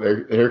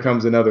 Here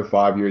comes another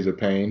 5 years of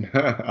pain.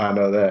 I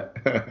know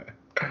that.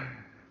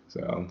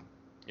 So.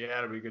 Yeah,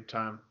 it'll be a good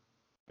time.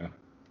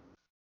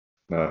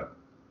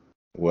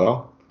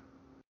 Well,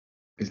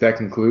 does that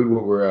conclude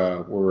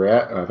where we're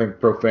at? I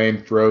think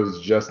Profane froze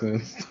just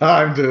in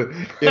time to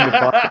end the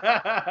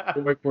podcast.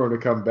 We'll wait for him to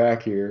come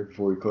back here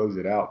before we close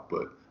it out.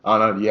 But I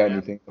don't know. Do you have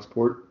anything else,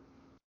 Port?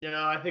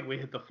 Yeah, I think we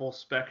hit the full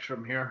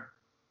spectrum here.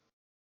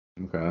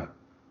 Okay.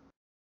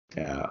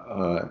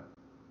 Yeah.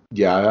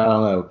 Yeah. I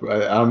don't know. I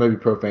don't know. Maybe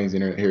Profane's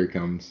internet. Here he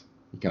comes.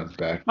 He comes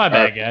back. My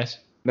bad, guys.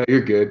 No,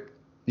 you're good.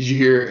 Did you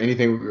hear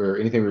anything we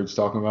were just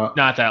talking about?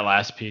 Not that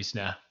last piece,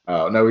 no.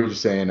 No, we were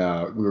just saying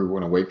we were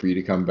going to wait for you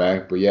to come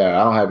back. But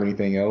yeah, I don't have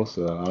anything else.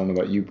 I don't know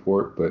about you,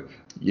 Port, but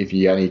if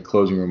you got any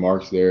closing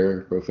remarks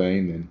there,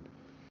 Profane, then.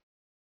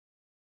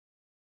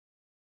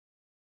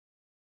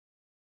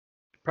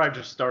 Probably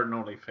just start an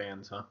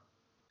OnlyFans, huh?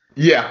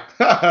 Yeah.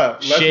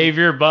 Shave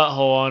your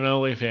butthole on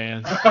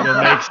OnlyFans. You'll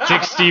make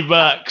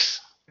 $60.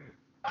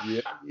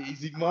 Yeah,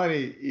 easy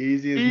money.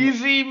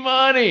 Easy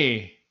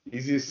money.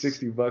 Easiest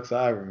 $60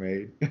 I ever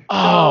made.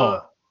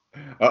 Oh.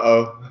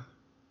 Uh-oh.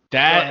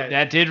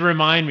 That did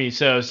remind me.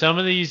 So some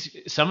of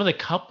the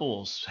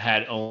couples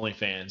had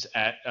OnlyFans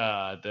at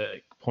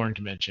the porn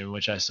convention,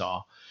 which I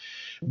saw.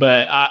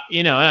 But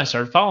I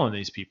started following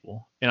these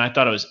people, and I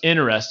thought it was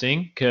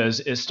interesting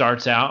because it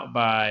starts out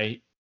by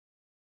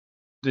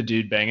the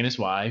dude banging his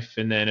wife,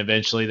 and then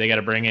eventually they got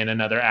to bring in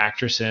another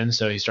actress in,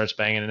 so he starts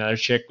banging another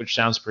chick, which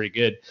sounds pretty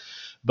good.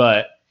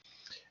 But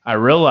I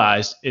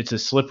realized it's a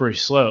slippery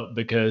slope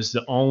because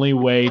the only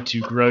way to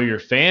grow your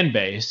fan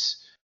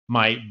base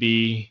might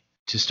be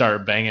to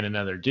start banging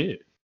another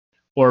dude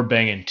or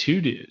banging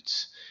two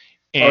dudes.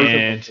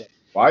 And for the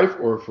wife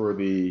or for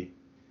the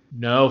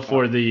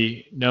for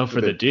the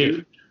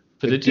dude.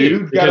 For the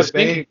dude. Dude got to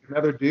bang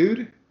another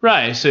dude?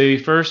 Right. So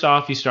first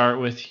off, you start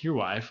with your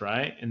wife,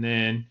 right? And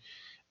then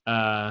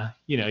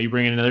you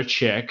bring in another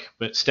chick,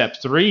 but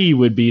step 3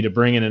 would be to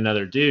bring in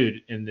another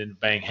dude and then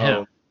bang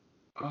him.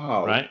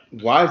 Oh, right.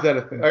 Why is that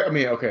a thing? I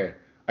mean, okay,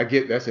 I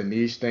get that's a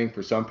niche thing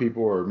for some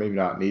people, or maybe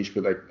not niche,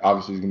 but like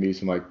obviously there's gonna be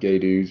some like gay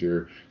dudes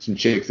or some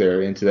chicks that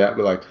are into that.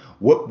 But like,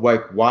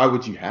 why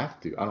would you have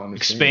to? I don't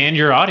understand. Expand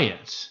your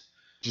audience.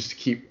 Just to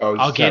keep.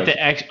 I'll get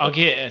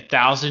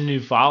 1,000 new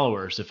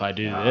followers if I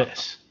do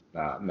this.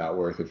 Not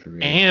worth it for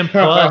me. And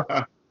plus,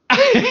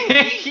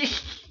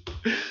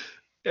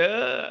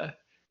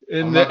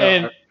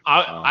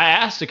 I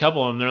asked a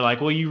couple of them. They're like,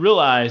 "Well, you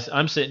realize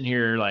I'm sitting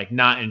here like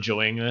not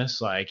enjoying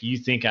this. Like, you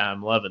think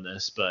I'm loving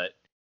this, but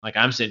like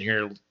I'm sitting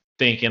here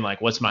thinking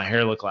like, what's my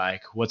hair look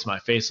like? What's my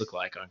face look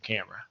like on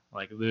camera?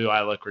 Like, do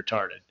I look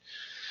retarded?"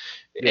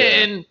 Yeah.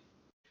 And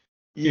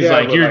he's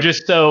like, "You're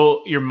just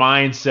your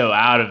mind's so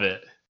out of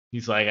it."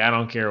 He's like, "I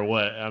don't care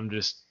what. I'm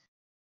just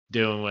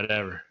doing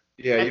whatever."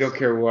 Yeah, you don't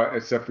care what,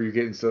 except for you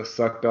getting so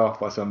sucked off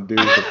by some dude.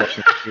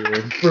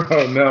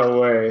 Bro, no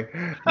way.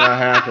 Not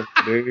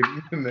happening,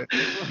 dude.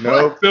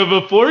 Nope. So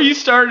before you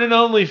start an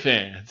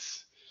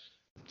OnlyFans,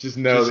 just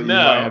know that you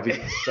might have to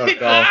get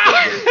sucked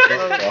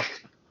off.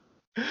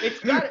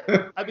 It's got.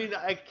 I mean,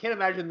 I can't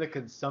imagine the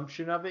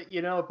consumption of it,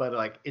 but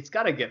like it's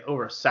got to get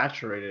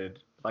oversaturated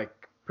like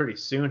pretty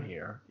soon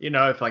here.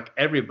 If like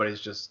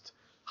everybody's just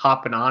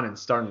hopping on and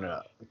starting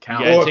to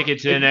count. You gotta take it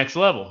to the next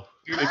level.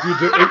 Dude,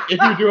 if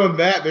you're doing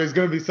that, there's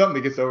gonna be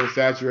something that gets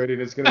oversaturated.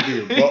 It's gonna be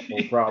your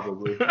butthole,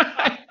 probably.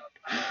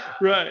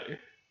 Right.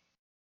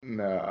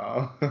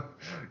 No.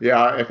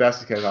 Yeah, if that's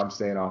the case, I'm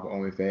staying off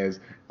OnlyFans.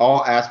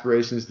 All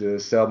aspirations to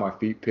sell my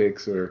feet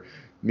pics or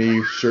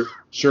me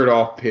shirt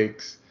off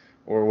pics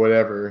or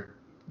whatever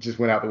just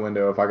went out the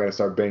window. If I gotta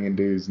start banging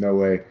dudes, no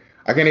way.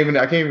 I can't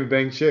even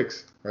bang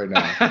chicks right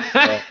now.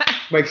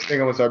 Makes me think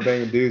I'm gonna start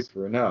banging dudes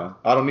for it. No,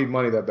 I don't need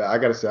money that bad. I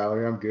got a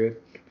salary. I'm good.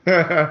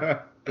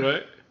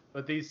 Right.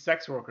 But these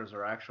sex workers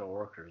are actual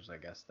workers, I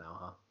guess, now,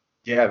 huh?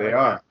 Yeah, they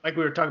are. Like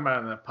we were talking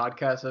about on the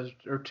podcast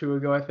or two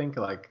ago, I think,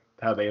 like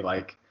how they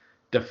like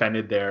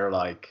defended their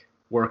like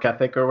work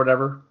ethic or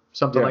whatever,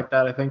 something like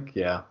that. I think,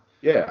 yeah.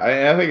 Yeah,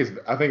 I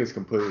think it's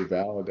completely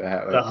valid to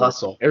have the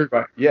hustle.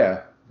 Everybody,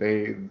 yeah,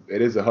 it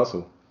is a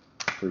hustle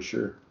for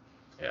sure.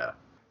 Yeah.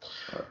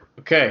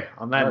 Okay.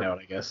 On that note,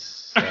 I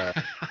guess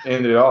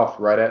end it off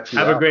right at 2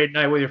 Have hours. a great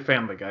night with your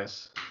family,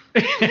 guys.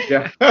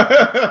 Yeah.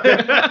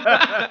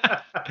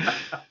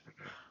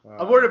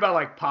 I'm worried about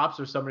like Pops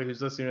or somebody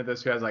who's listening to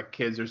this who has like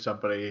kids or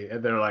somebody,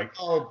 and they're like,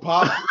 "Oh,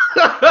 Pops,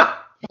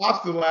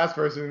 Pops, the last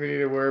person we need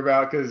to worry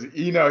about because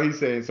he's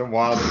saying some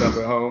wild stuff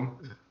at home."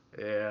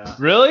 Yeah.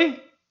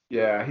 Really?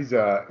 Yeah,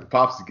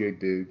 Pop's a good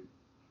dude.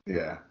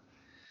 Yeah,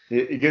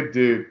 a good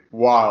dude.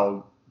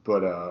 Wild,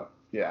 but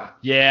yeah.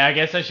 Yeah, I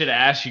guess I should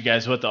ask you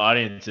guys what the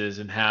audience is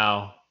and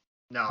how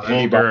No,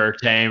 vulgar or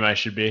tame I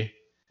should be.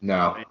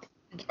 No,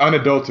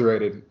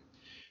 unadulterated.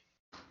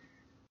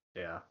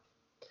 Yeah.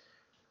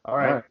 All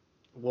right.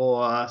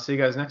 We'll see you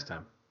guys next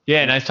time.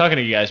 Yeah, nice talking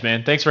to you guys,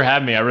 man. Thanks for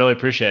having me. I really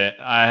appreciate it.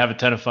 I have a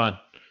ton of fun.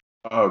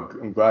 Oh,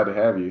 I'm glad to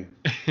have you.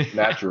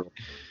 Natural.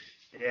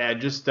 Yeah,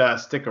 just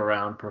stick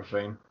around,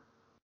 Profane.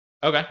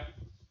 Okay.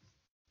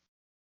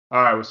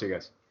 All right, we'll see you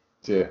guys.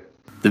 See ya.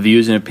 The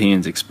views and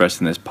opinions expressed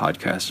in this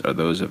podcast are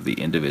those of the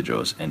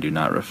individuals and do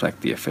not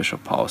reflect the official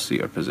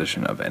policy or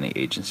position of any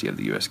agency of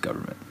the U.S.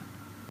 government.